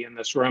masculinity in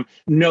this room.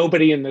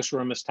 Nobody in this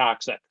room is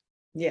toxic.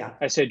 Yeah.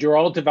 I said, you're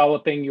all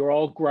developing, you're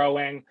all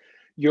growing.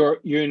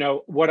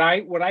 What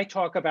I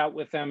talk about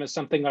with them is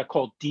something I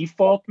call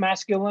default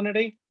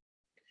masculinity,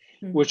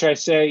 mm-hmm. which I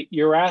say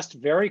you're asked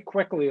very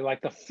quickly,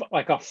 like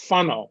a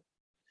funnel,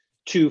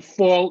 to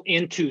fall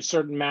into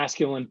certain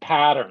masculine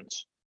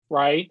patterns,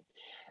 right?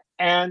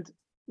 And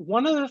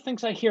one of the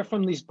things I hear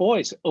from these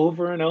boys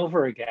over and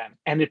over again,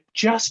 and it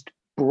just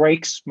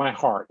breaks my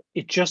heart.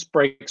 It just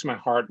breaks my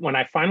heart when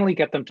I finally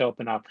get them to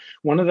open up.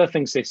 One of the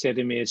things they say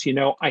to me is,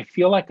 I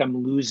feel like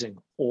I'm losing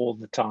all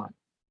the time.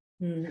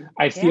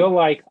 I feel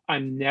like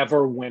I'm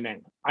never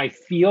winning. I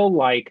feel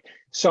like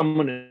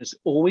someone is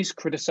always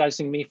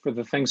criticizing me for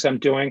the things I'm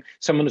doing.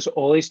 Someone is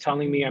always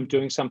telling me I'm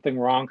doing something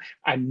wrong.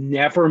 I'm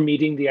never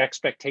meeting the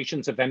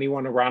expectations of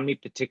anyone around me,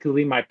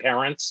 particularly my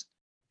parents.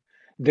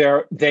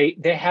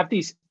 They have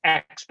these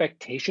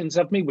expectations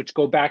of me, which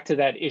go back to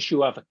that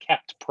issue of a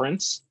kept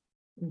prince,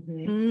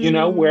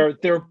 Mm-hmm. Where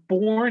they're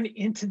born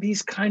into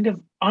these kind of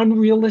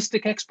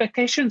unrealistic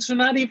expectations. They're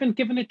not even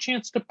given a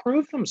chance to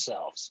prove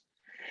themselves.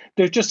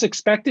 They're just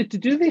expected to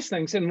do these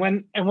things, and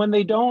when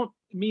they don't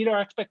meet our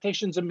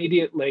expectations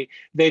immediately,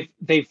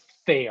 they've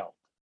failed,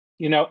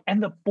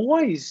 And the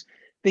boys,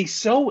 they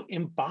so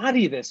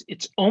embody this;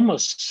 it's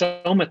almost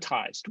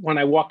somatized when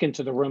I walk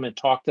into the room and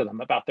talk to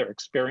them about their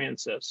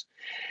experiences,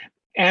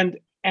 and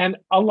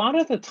a lot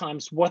of the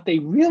times, what they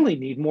really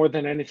need more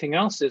than anything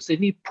else is they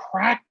need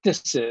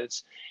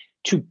practices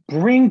to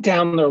bring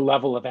down their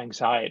level of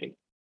anxiety.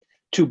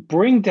 To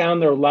bring down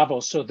their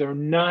level so they're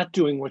not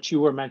doing what you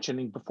were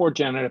mentioning before,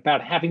 Janet,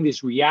 about having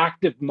these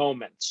reactive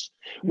moments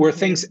where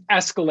things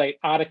escalate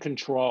out of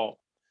control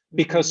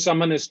because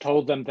someone has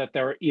told them that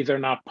they're either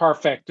not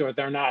perfect or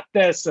they're not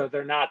this or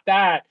they're not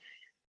that.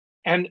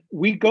 And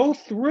we go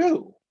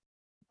through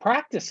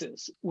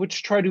practices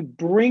which try to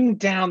bring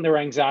down their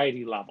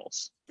anxiety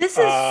levels. This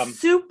is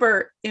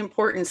super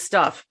important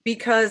stuff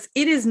because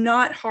it is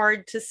not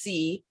hard to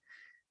see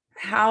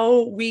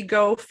how we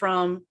go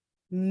from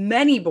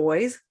many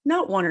boys,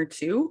 not one or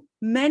two,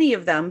 many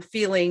of them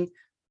feeling,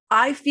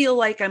 I feel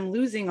like I'm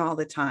losing all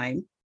the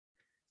time,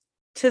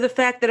 to the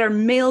fact that our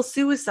male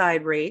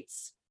suicide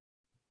rates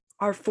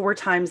are 4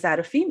 times that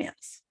of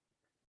females.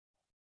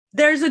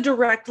 There's a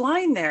direct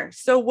line there.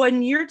 So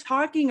when you're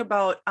talking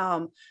about,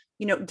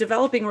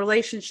 developing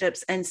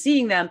relationships and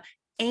seeing them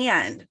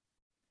and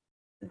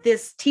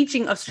this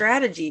teaching of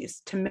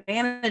strategies to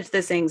manage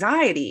this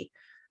anxiety,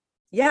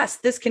 yes,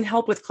 this can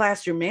help with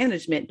classroom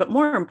management, but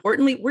more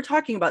importantly, we're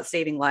talking about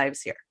saving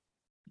lives here.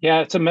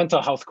 Yeah, it's a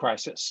mental health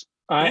crisis.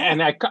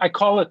 And I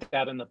call it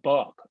that in the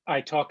book.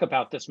 I talk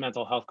about this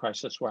mental health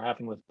crisis we're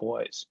having with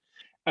boys.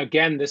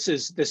 Again, this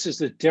is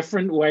the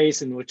different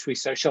ways in which we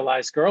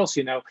socialize girls.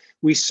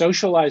 We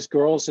socialize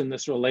girls in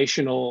this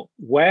relational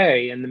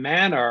way, in the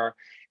manner,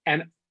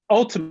 and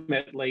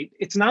ultimately,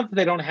 it's not that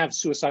they don't have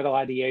suicidal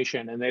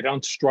ideation and they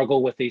don't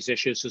struggle with these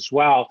issues as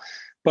well,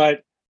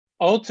 but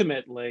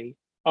ultimately,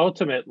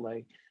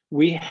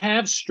 we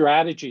have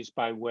strategies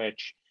by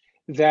which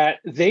that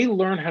they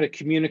learn how to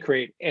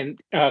communicate and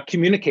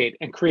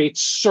create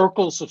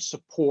circles of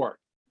support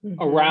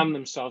around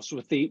themselves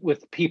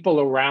with people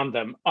around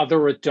them,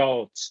 other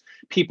adults,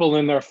 people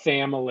in their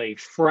family,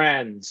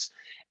 friends,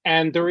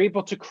 and they're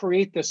able to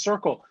create this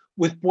circle.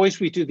 With boys,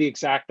 we do the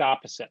exact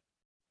opposite.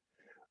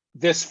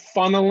 This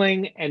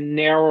funneling and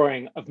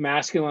narrowing of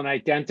masculine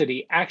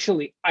identity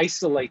actually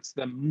isolates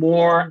them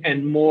more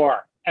and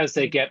more as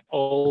they get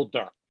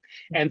older.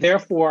 And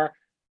therefore,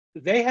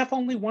 they have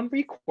only one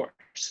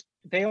recourse.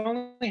 They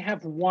only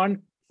have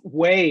one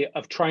way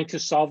of trying to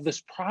solve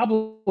this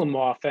problem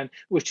often,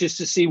 which is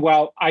to see,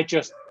 well, I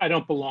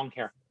don't belong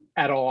here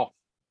at all.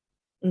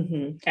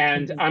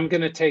 And I'm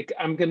going to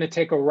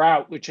take a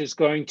route which is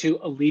going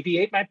to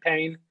alleviate my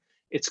pain.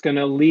 It's going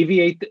to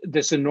alleviate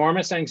this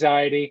enormous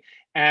anxiety.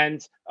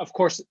 And of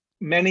course,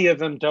 many of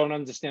them don't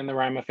understand the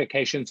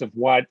ramifications of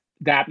what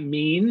that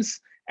means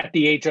at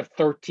the age of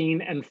 13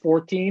 and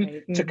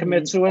 14 to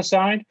commit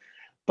suicide.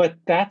 But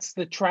that's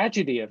the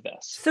tragedy of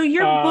this. So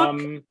your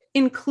book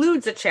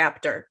includes a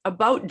chapter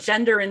about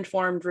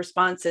gender-informed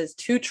responses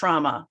to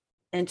trauma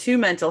and to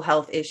mental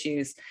health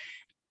issues.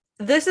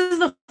 This is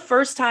the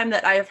first time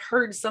that I have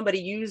heard somebody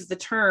use the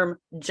term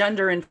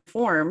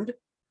gender-informed,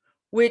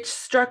 which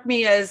struck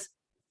me as,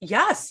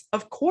 yes,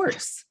 of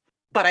course,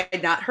 but I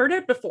had not heard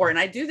it before, and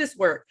I do this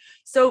work.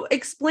 So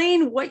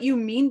explain what you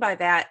mean by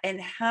that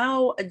and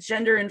how a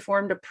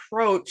gender-informed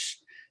approach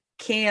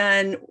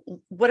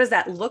what does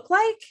that look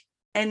like?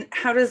 And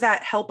how does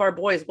that help our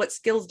boys? What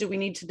skills do we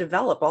need to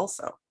develop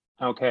also?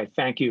 Okay,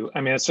 thank you.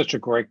 I mean, that's such a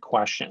great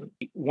question.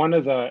 One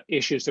of the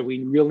issues that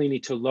we really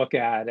need to look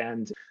at,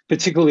 and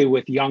particularly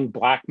with young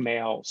Black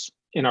males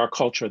in our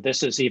culture,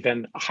 this is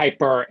even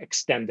hyper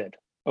extended.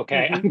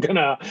 Okay,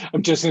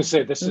 I'm just gonna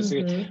say this is,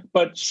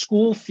 but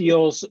school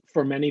feels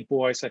for many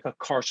boys like a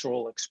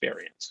carceral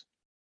experience.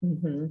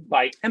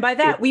 Like, and by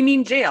that we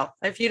mean jail.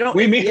 If you don't,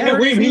 we mean jail.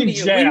 We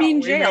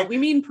mean jail. We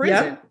mean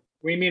prison. Yeah.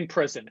 We mean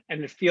prison,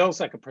 and it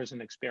feels like a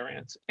prison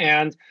experience.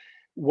 And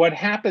what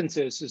happens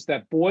is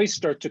that boys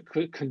start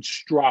to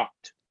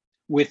construct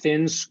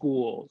within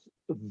schools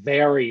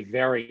very,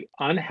 very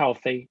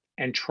unhealthy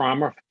and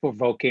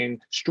trauma-provoking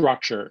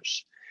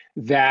structures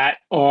that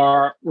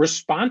are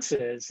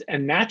responses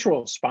and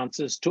natural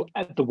responses to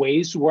the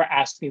ways we're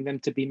asking them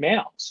to be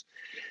males.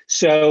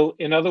 So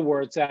in other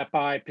words,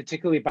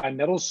 particularly by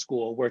middle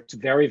school, where it's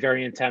very,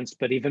 very intense,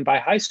 but even by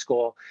high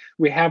school,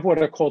 we have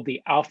what are called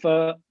the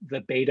alpha,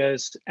 the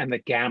betas, and the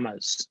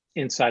gammas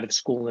inside of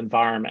school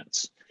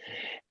environments.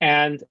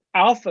 And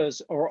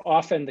alphas are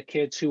often the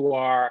kids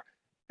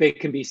they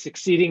can be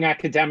succeeding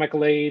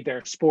academically,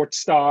 they're sports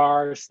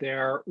stars,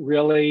 they're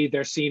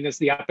seen as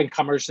the up and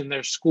comers in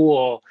their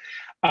school.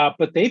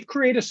 But they've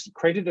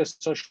created a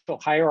social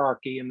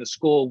hierarchy in the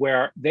school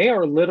where they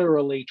are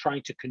literally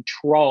trying to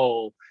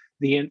control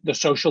the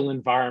social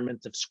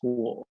environment of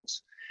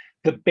schools.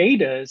 The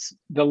betas,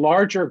 the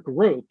larger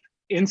group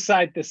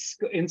inside the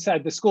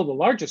school, the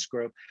largest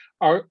group,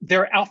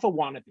 they're alpha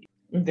wannabes.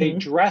 They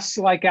dress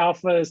like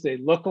alphas, they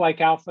look like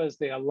alphas,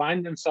 they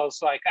align themselves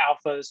like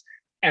alphas.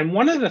 And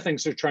one of the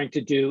things they're trying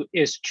to do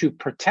is to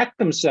protect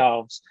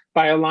themselves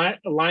by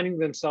aligning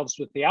themselves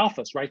with the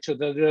alphas, right? So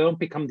that they don't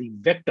become the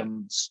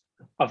victims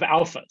of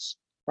alphas,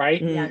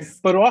 right? Yes.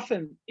 But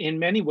often, in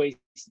many ways,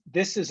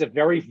 this is a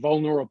very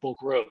vulnerable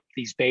group,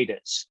 these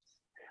betas,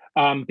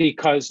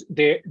 because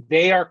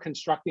they are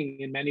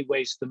constructing, in many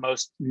ways, the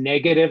most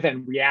negative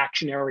and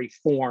reactionary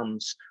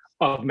forms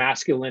of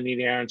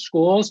masculinity in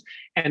schools.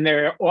 And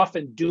they're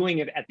often doing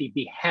it at the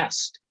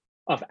behest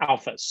of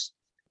alphas.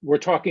 We're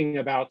talking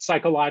about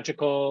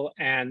psychological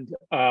and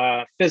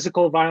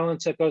physical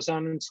violence that goes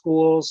on in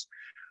schools.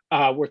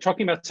 We're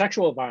talking about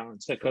sexual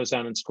violence that goes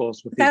on in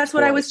schools. That's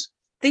what I was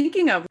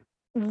thinking of.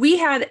 We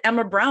had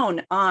Emma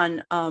Brown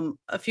on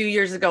a few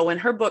years ago when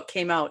her book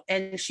came out,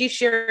 and she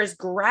shares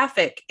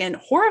graphic and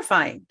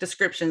horrifying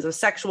descriptions of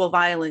sexual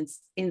violence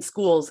in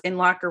schools, in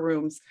locker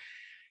rooms.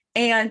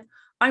 And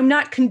I'm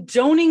not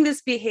condoning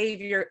this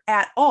behavior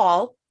at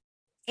all.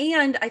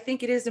 And I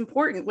think it is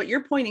important. What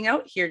you're pointing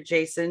out here,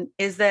 Jason,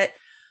 is that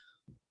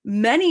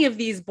many of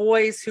these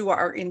boys who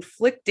are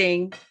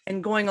inflicting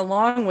and going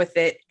along with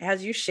it,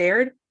 as you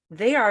shared,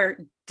 they are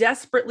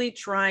desperately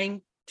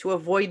trying to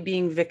avoid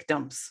being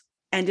victims.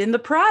 And in the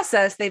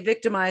process, they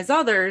victimize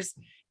others.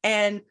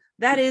 And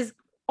that is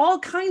all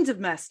kinds of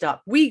messed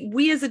up.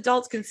 We as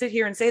adults can sit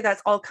here and say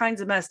that's all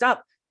kinds of messed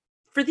up.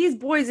 For these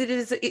boys,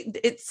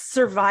 it's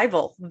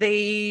survival.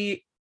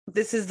 This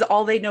is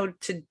all they know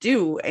to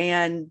do.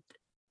 And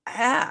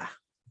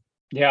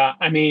yeah,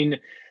 I mean,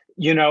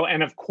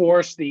 and of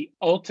course, the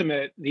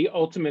ultimate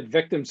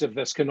victims of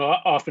this can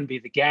often be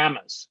the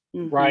gammas,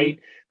 right?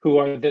 Who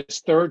are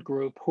this third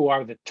group, who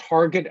are the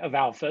target of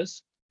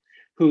alphas,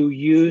 who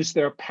use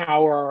their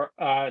power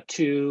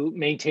to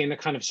maintain a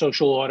kind of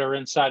social order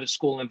inside of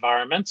school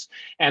environments.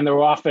 And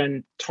they're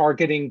often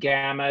targeting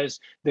gammas.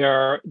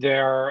 They're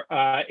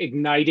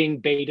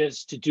igniting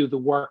betas to do the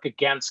work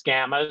against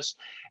gammas.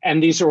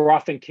 And these are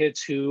often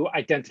kids who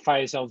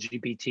identify as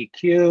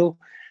LGBTQ.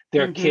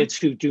 They're kids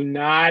who do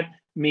not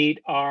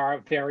meet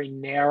our very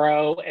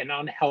narrow and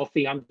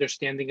unhealthy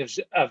understanding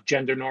of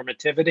gender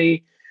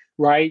normativity,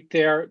 right?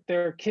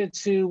 They're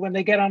kids who, when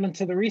they get on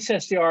into the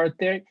recess yard,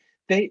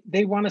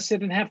 they want to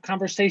sit and have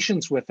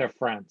conversations with their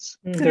friends.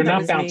 They're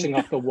not bouncing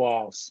off the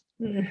walls.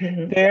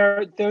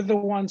 They're the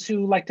ones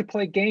who like to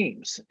play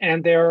games,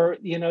 and they're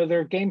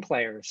game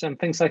players and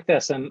things like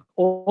this, and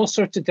all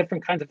sorts of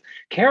different kinds of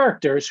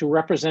characters who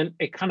represent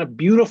a kind of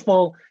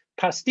beautiful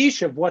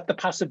pastiche of what the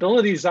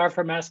possibilities are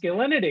for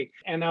masculinity.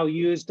 And I'll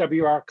use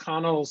W.R.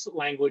 Connell's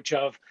language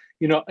of,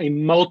 a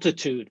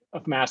multitude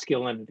of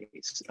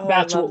masculinities.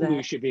 That's what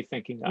we should be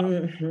thinking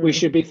of. We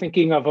should be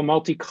thinking of a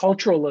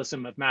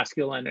multiculturalism of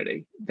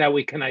masculinity that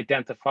we can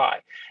identify.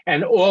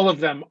 And all of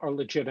them are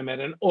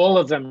legitimate and all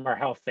of them are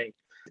healthy.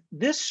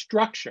 This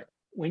structure,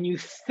 when you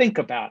think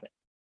about it,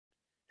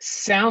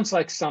 sounds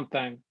like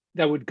something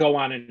that would go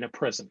on in a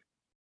prison.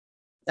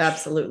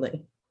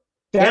 Absolutely.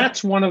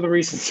 That's one of the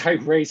reasons I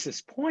raise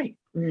this point.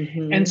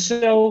 And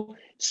so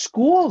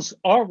schools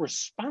are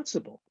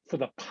responsible for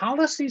the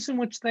policies in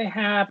which they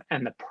have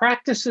and the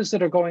practices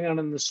that are going on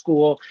in the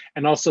school,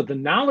 and also the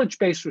knowledge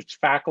base which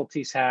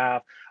faculties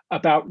have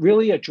about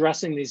really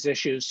addressing these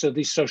issues. So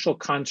these social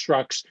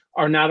constructs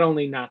are not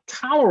only not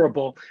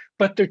tolerable,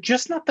 but they're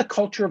just not the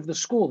culture of the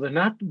school. They're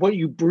not what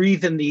you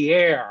breathe in the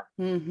air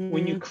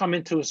when you come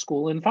into a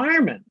school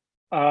environment.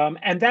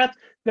 And that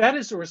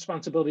is the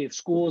responsibility of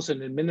schools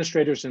and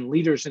administrators and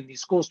leaders in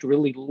these schools to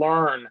really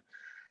learn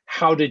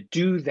how to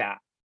do that,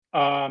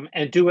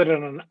 and do it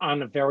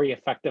on a very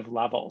effective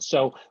level.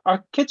 So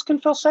our kids can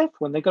feel safe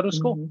when they go to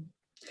school.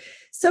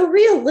 So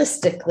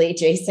realistically,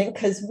 Jason,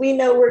 because we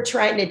know we're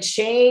trying to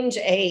change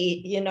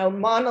a,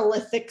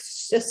 monolithic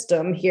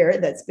system here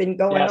that's been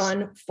going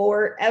on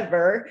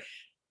forever.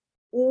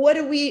 What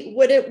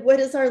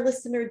does our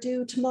listener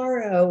do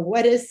tomorrow?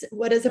 What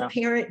does a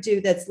parent do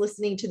that's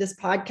listening to this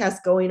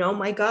podcast going, oh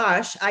my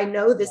gosh, I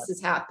know this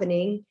is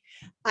happening.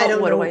 I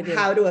don't know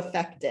how to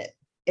affect it.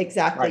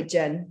 Exactly,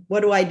 Jen. What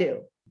do I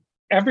do?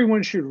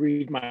 Everyone should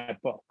read my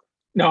book.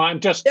 No, I'm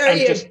just go.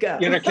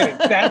 You're not kidding.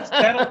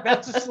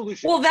 That's a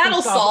solution. Well,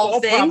 that'll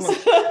solve things.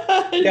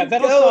 Yeah,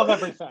 that'll solve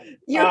everything.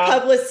 Your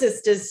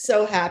publicist is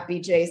so happy,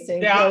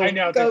 Jason. Yeah, I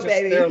know.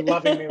 Baby. They're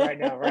loving me right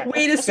now. Right.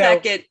 Wait a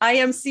second. I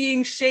am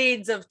seeing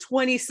shades of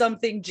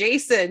 20-something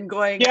Jason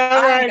going,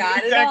 yeah, right, I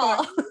got it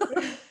all.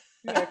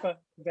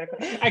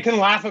 Exactly. I can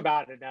laugh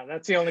about it now.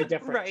 That's the only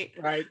difference.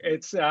 Right.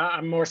 It's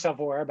I'm more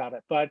self-aware about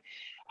it. But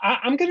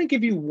I'm going to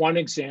give you one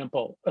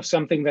example of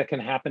something that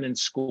can happen in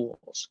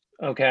schools,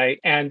 okay?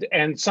 And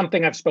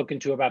something I've spoken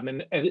to about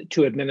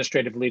to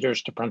administrative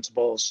leaders, to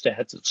principals, to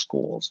heads of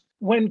schools.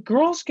 When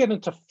girls get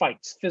into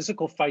fights,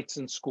 physical fights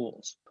in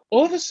schools,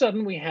 all of a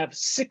sudden we have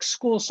 6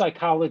 school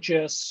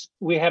psychologists,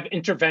 we have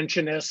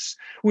interventionists,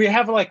 we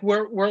have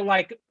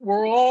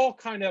we're all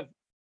kind of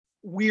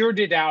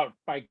weirded out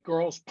by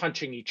girls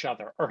punching each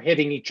other or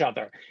hitting each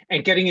other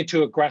and getting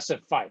into aggressive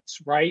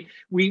fights, right?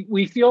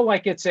 We feel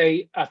like it's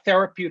a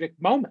therapeutic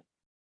moment,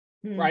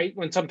 right?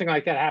 When something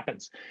like that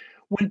happens.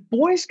 When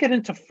boys get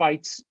into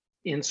fights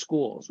in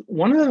schools,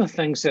 one of the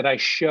things that I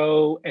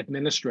show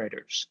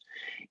administrators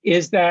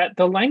is that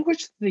the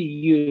language they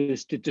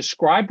use to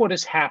describe what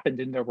has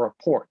happened in their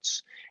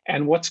reports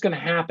and what's going to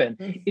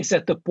happen is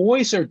that the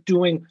boys are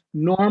doing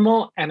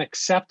normal and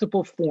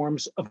acceptable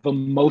forms of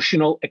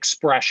emotional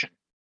expression.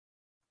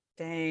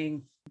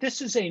 Dang.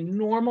 This is a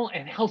normal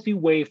and healthy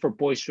way for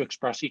boys to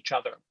express each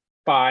other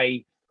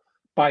by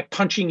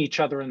punching each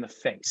other in the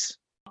face.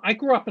 I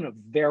grew up in a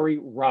very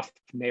rough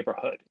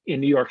neighborhood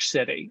in New York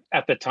City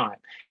at the time.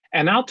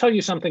 And I'll tell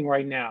you something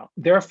right now.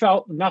 There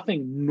felt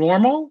nothing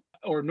normal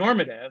or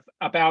normative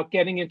about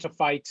getting into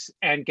fights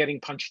and getting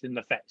punched in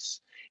the face.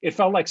 It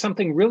felt like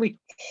something really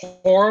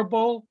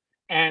horrible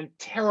and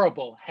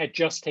terrible had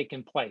just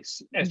taken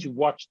place as you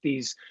watched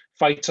these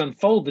fights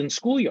unfold in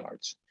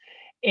schoolyards.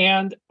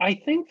 And I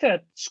think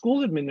that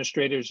school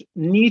administrators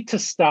need to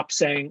stop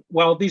saying,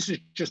 well, these are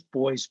just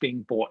boys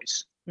being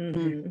boys.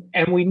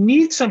 And we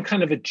need some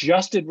kind of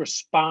adjusted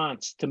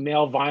response to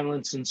male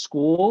violence in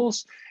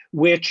schools,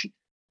 which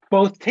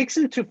both takes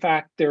into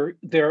fact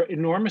their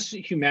enormous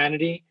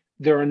humanity,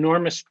 their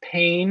enormous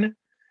pain,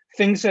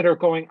 things that are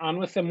going on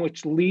with them,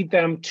 which lead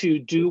them to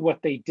do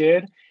what they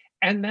did.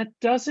 And that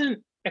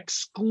doesn't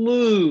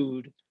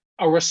exclude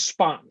a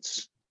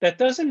response. That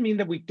doesn't mean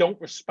that we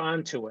don't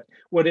respond to it.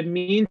 What it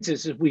means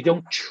is that we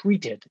don't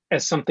treat it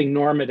as something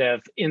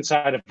normative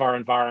inside of our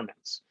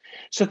environments.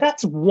 So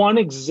that's one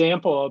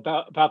example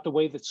about the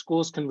way that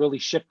schools can really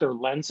shift their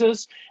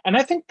lenses. And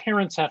I think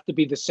parents have to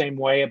be the same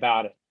way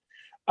about it.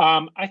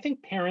 I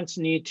think parents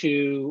need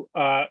to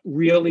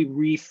really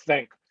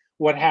rethink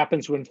what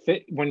happens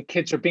when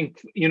kids are being,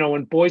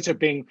 when boys are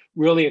being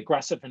really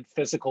aggressive and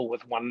physical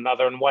with one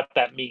another and what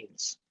that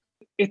means.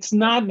 It's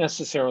not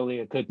necessarily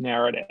a good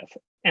narrative.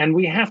 And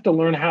we have to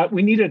learn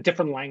we need a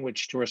different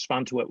language to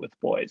respond to it with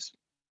boys.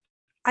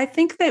 I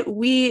think that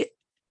we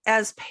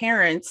as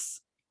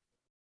parents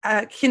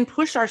can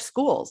push our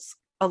schools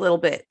a little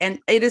bit. And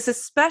it is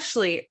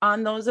especially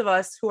on those of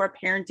us who are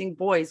parenting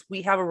boys.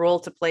 We have a role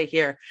to play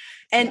here.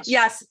 And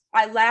yes,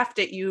 I laughed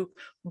at you,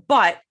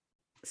 but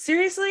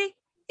seriously,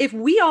 if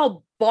we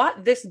all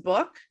bought this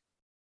book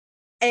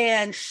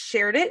and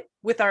shared it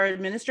with our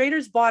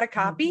administrators, bought a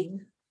copy,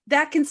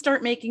 that can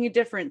start making a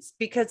difference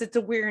because it's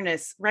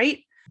awareness, right?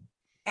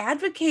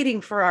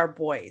 Advocating for our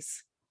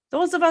boys.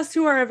 Those of us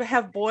who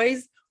have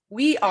boys,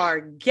 we are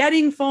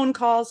getting phone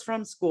calls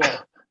from school.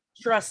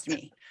 Trust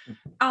me.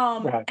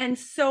 Right. And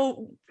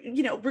so,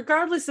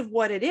 regardless of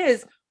what it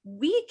is,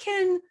 we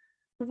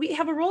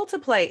have a role to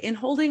play in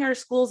holding our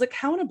schools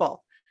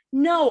accountable.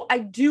 No, I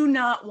do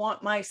not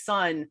want my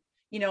son,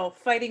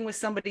 fighting with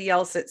somebody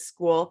else at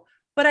school,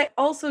 but I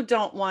also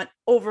don't want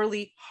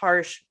overly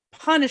harsh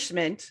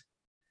punishment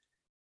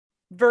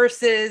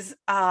versus,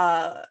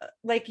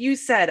 like you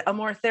said, a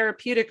more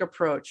therapeutic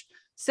approach.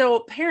 So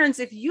parents,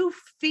 if you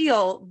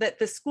feel that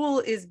the school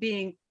is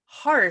being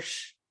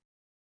harsh,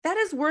 that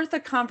is worth a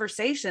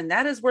conversation.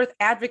 That is worth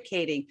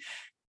advocating.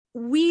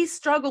 we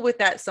struggle with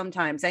that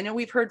sometimes. I know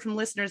we've heard from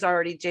listeners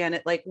already,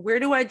 Janet, like, where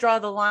do I draw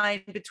the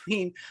line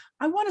between,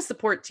 I want to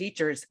support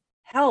teachers.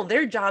 Hell,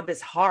 their job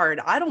is hard.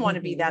 I don't want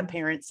to be that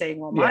parent saying,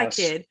 well, my Yes.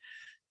 kid,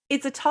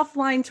 it's a tough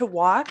line to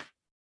walk,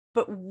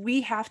 but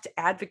we have to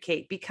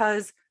advocate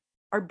because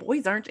our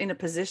boys aren't in a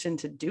position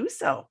to do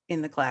so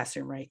in the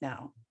classroom right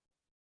now.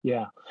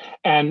 Yeah.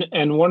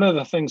 And one of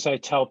the things I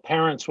tell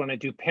parents when I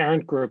do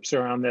parent groups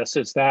around this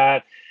is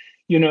that,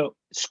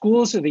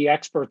 schools are the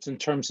experts in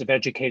terms of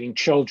educating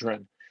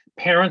children.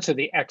 Parents are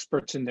the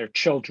experts in their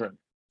children.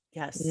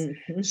 Yes.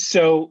 Mm-hmm.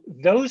 So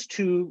those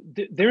two,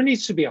 there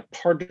needs to be a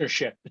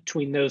partnership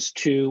between those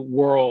two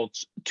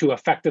worlds to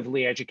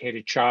effectively educate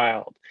a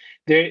child.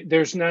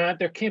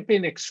 There can't be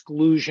an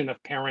exclusion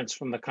of parents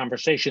from the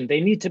conversation.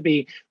 They need to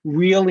be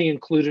really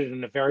included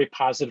in a very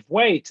positive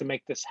way to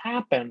make this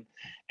happen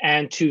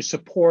and to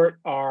support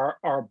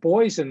our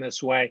boys in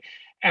this way.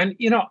 And,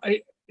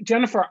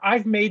 Jennifer,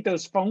 I've made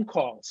those phone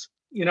calls.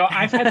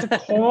 I've had to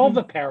call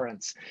the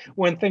parents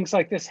when things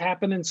like this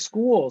happen in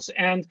schools.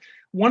 And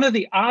one of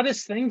the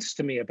oddest things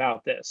to me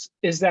about this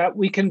is that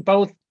we can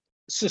both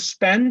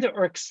suspend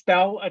or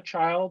expel a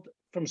child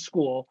from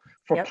school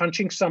for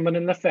punching someone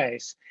in the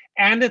face,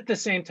 and at the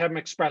same time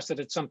express that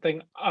it's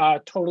something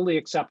totally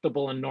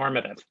acceptable and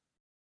normative.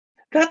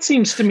 That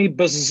seems to me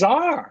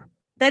bizarre.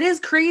 That is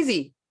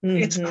crazy.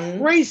 It's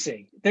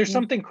crazy. There's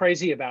something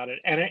crazy about it.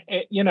 And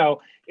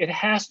it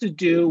has to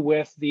do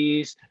with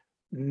these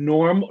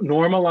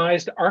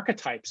normalized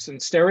archetypes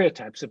and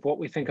stereotypes of what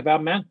we think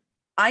about men.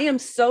 I am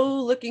so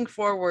looking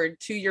forward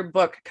to your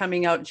book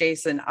coming out,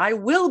 Jason. I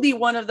will be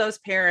one of those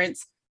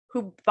parents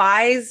who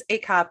buys a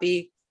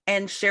copy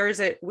and shares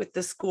it with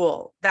the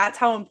school. That's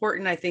how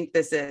important I think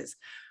this is.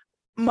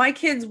 My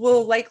kids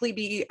will likely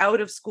be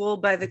out of school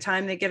by the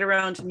time they get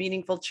around to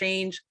meaningful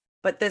change,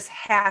 but this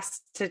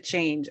has to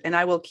change. And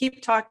I will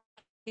keep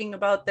talking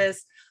about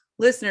this.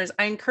 Listeners,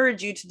 I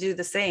encourage you to do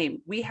the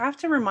same. We have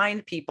to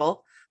remind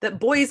people that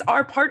boys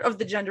are part of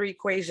the gender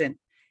equation.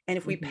 And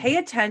if we pay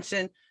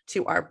attention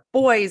to our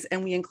boys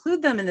and we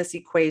include them in this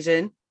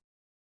equation,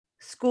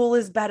 school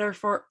is better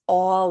for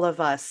all of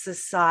us.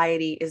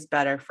 Society is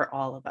better for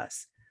all of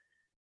us.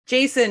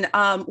 Jason,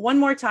 one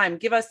more time,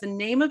 give us the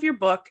name of your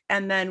book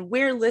and then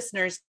where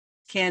listeners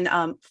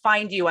can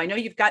find you. I know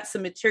you've got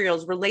some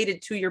materials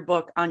related to your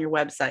book on your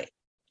website.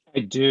 I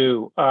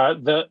do.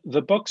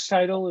 The book's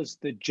title is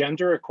The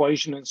Gender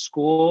Equation in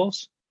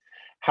Schools: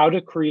 How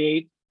to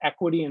Create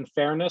Equity and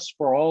Fairness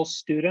for All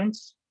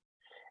Students.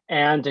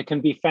 And it can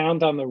be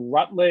found on the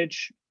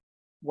Routledge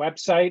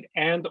website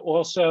and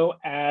also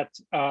at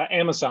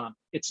Amazon.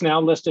 It's now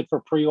listed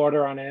for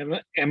pre-order on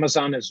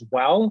Amazon as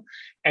well.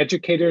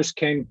 Educators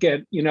can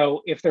get,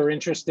 if they're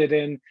interested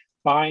in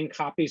buying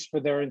copies for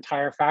their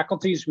entire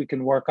faculties, we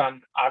can work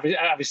on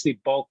obviously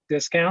bulk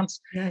discounts.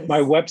 Nice. My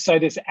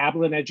website is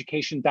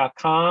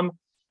abloneducation.com.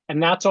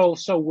 And that's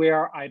also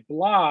where I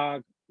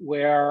blog,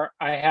 where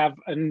I have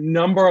a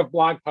number of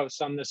blog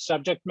posts on this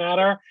subject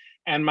matter.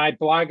 And my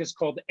blog is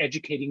called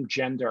Educating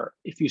Gender,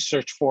 if you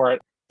search for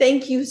it.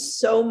 Thank you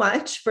so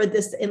much for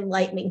this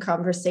enlightening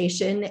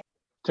conversation.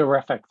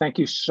 Terrific. Thank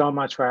you so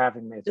much for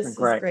having me. It's been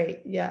great. This is great.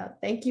 Yeah.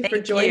 Thank you for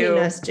joining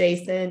us,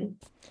 Jason.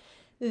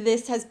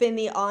 This has been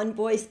the On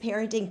Boys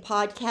Parenting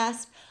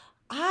Podcast.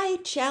 I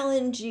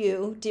challenge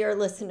you, dear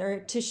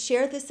listener, to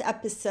share this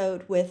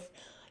episode with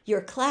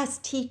your class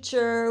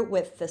teacher,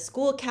 with the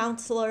school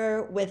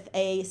counselor, with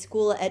a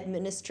school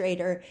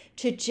administrator,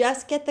 to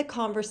just get the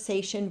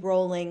conversation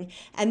rolling,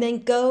 and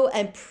then go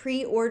and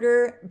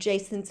pre-order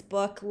Jason's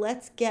book.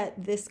 Let's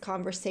get this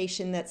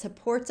conversation that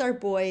supports our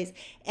boys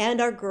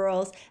and our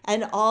girls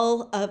and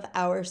all of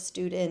our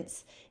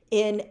students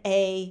in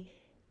a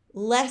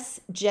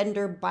less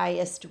gender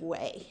biased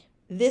way.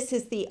 This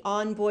is the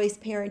On Boys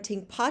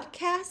Parenting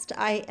Podcast.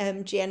 I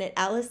am Janet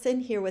Allison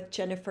here with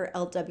Jennifer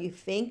L.W.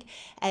 Fink.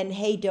 And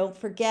hey, don't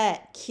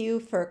forget, Q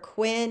for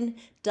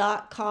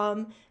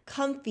Quinn.com,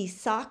 comfy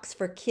socks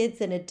for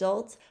kids and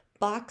adults,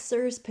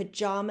 boxers,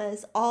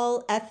 pajamas,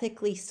 all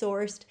ethically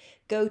sourced.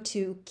 Go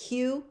to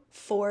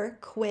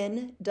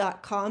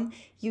Q4Quinn.com.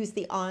 Use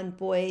the On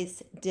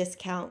Boys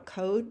discount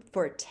code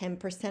for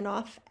 10%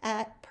 off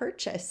at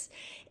purchase.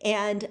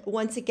 And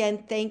once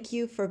again, thank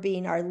you for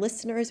being our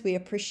listeners. We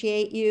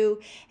appreciate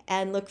you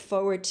and look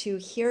forward to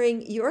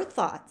hearing your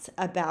thoughts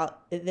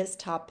about this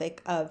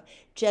topic of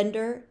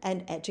gender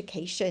and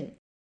education.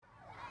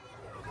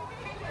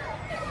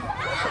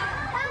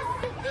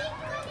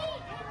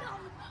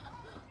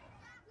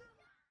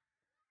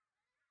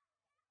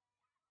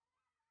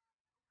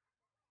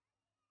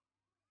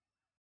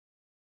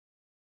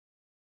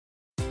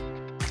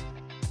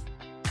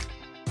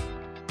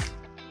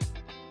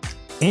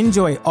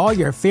 Enjoy all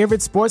your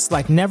favorite sports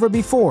like never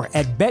before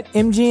at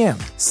BetMGM.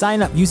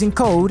 Sign up using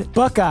code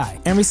Buckeye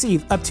and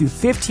receive up to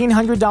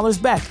 $1,500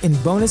 back in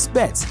bonus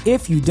bets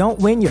if you don't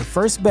win your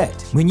first bet.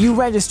 When you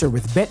register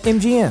with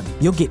BetMGM,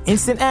 you'll get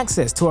instant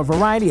access to a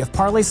variety of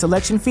parlay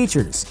selection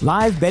features,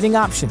 live betting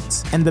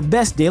options, and the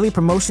best daily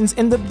promotions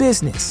in the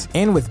business.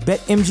 And with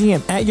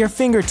BetMGM at your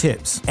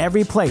fingertips,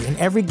 every play and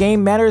every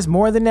game matters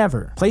more than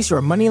ever. Place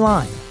your money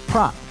line,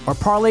 prop, or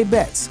parlay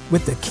bets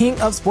with the king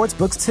of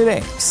sportsbooks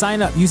today.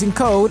 Sign up using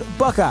code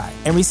Buckeye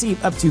and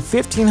receive up to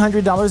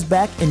 $1,500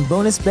 back in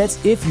bonus bets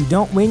if you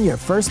don't win your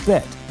first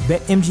bet.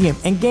 BetMGM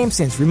and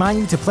GameSense remind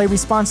you to play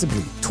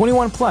responsibly.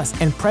 21 plus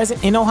and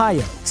present in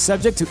Ohio,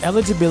 subject to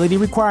eligibility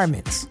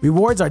requirements.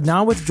 Rewards are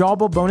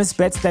non-withdrawable bonus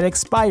bets that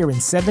expire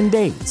in 7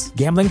 days.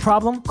 Gambling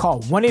problem?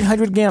 Call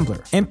 1-800-GAMBLER.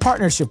 In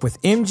partnership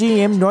with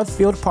MGM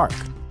Northfield Park.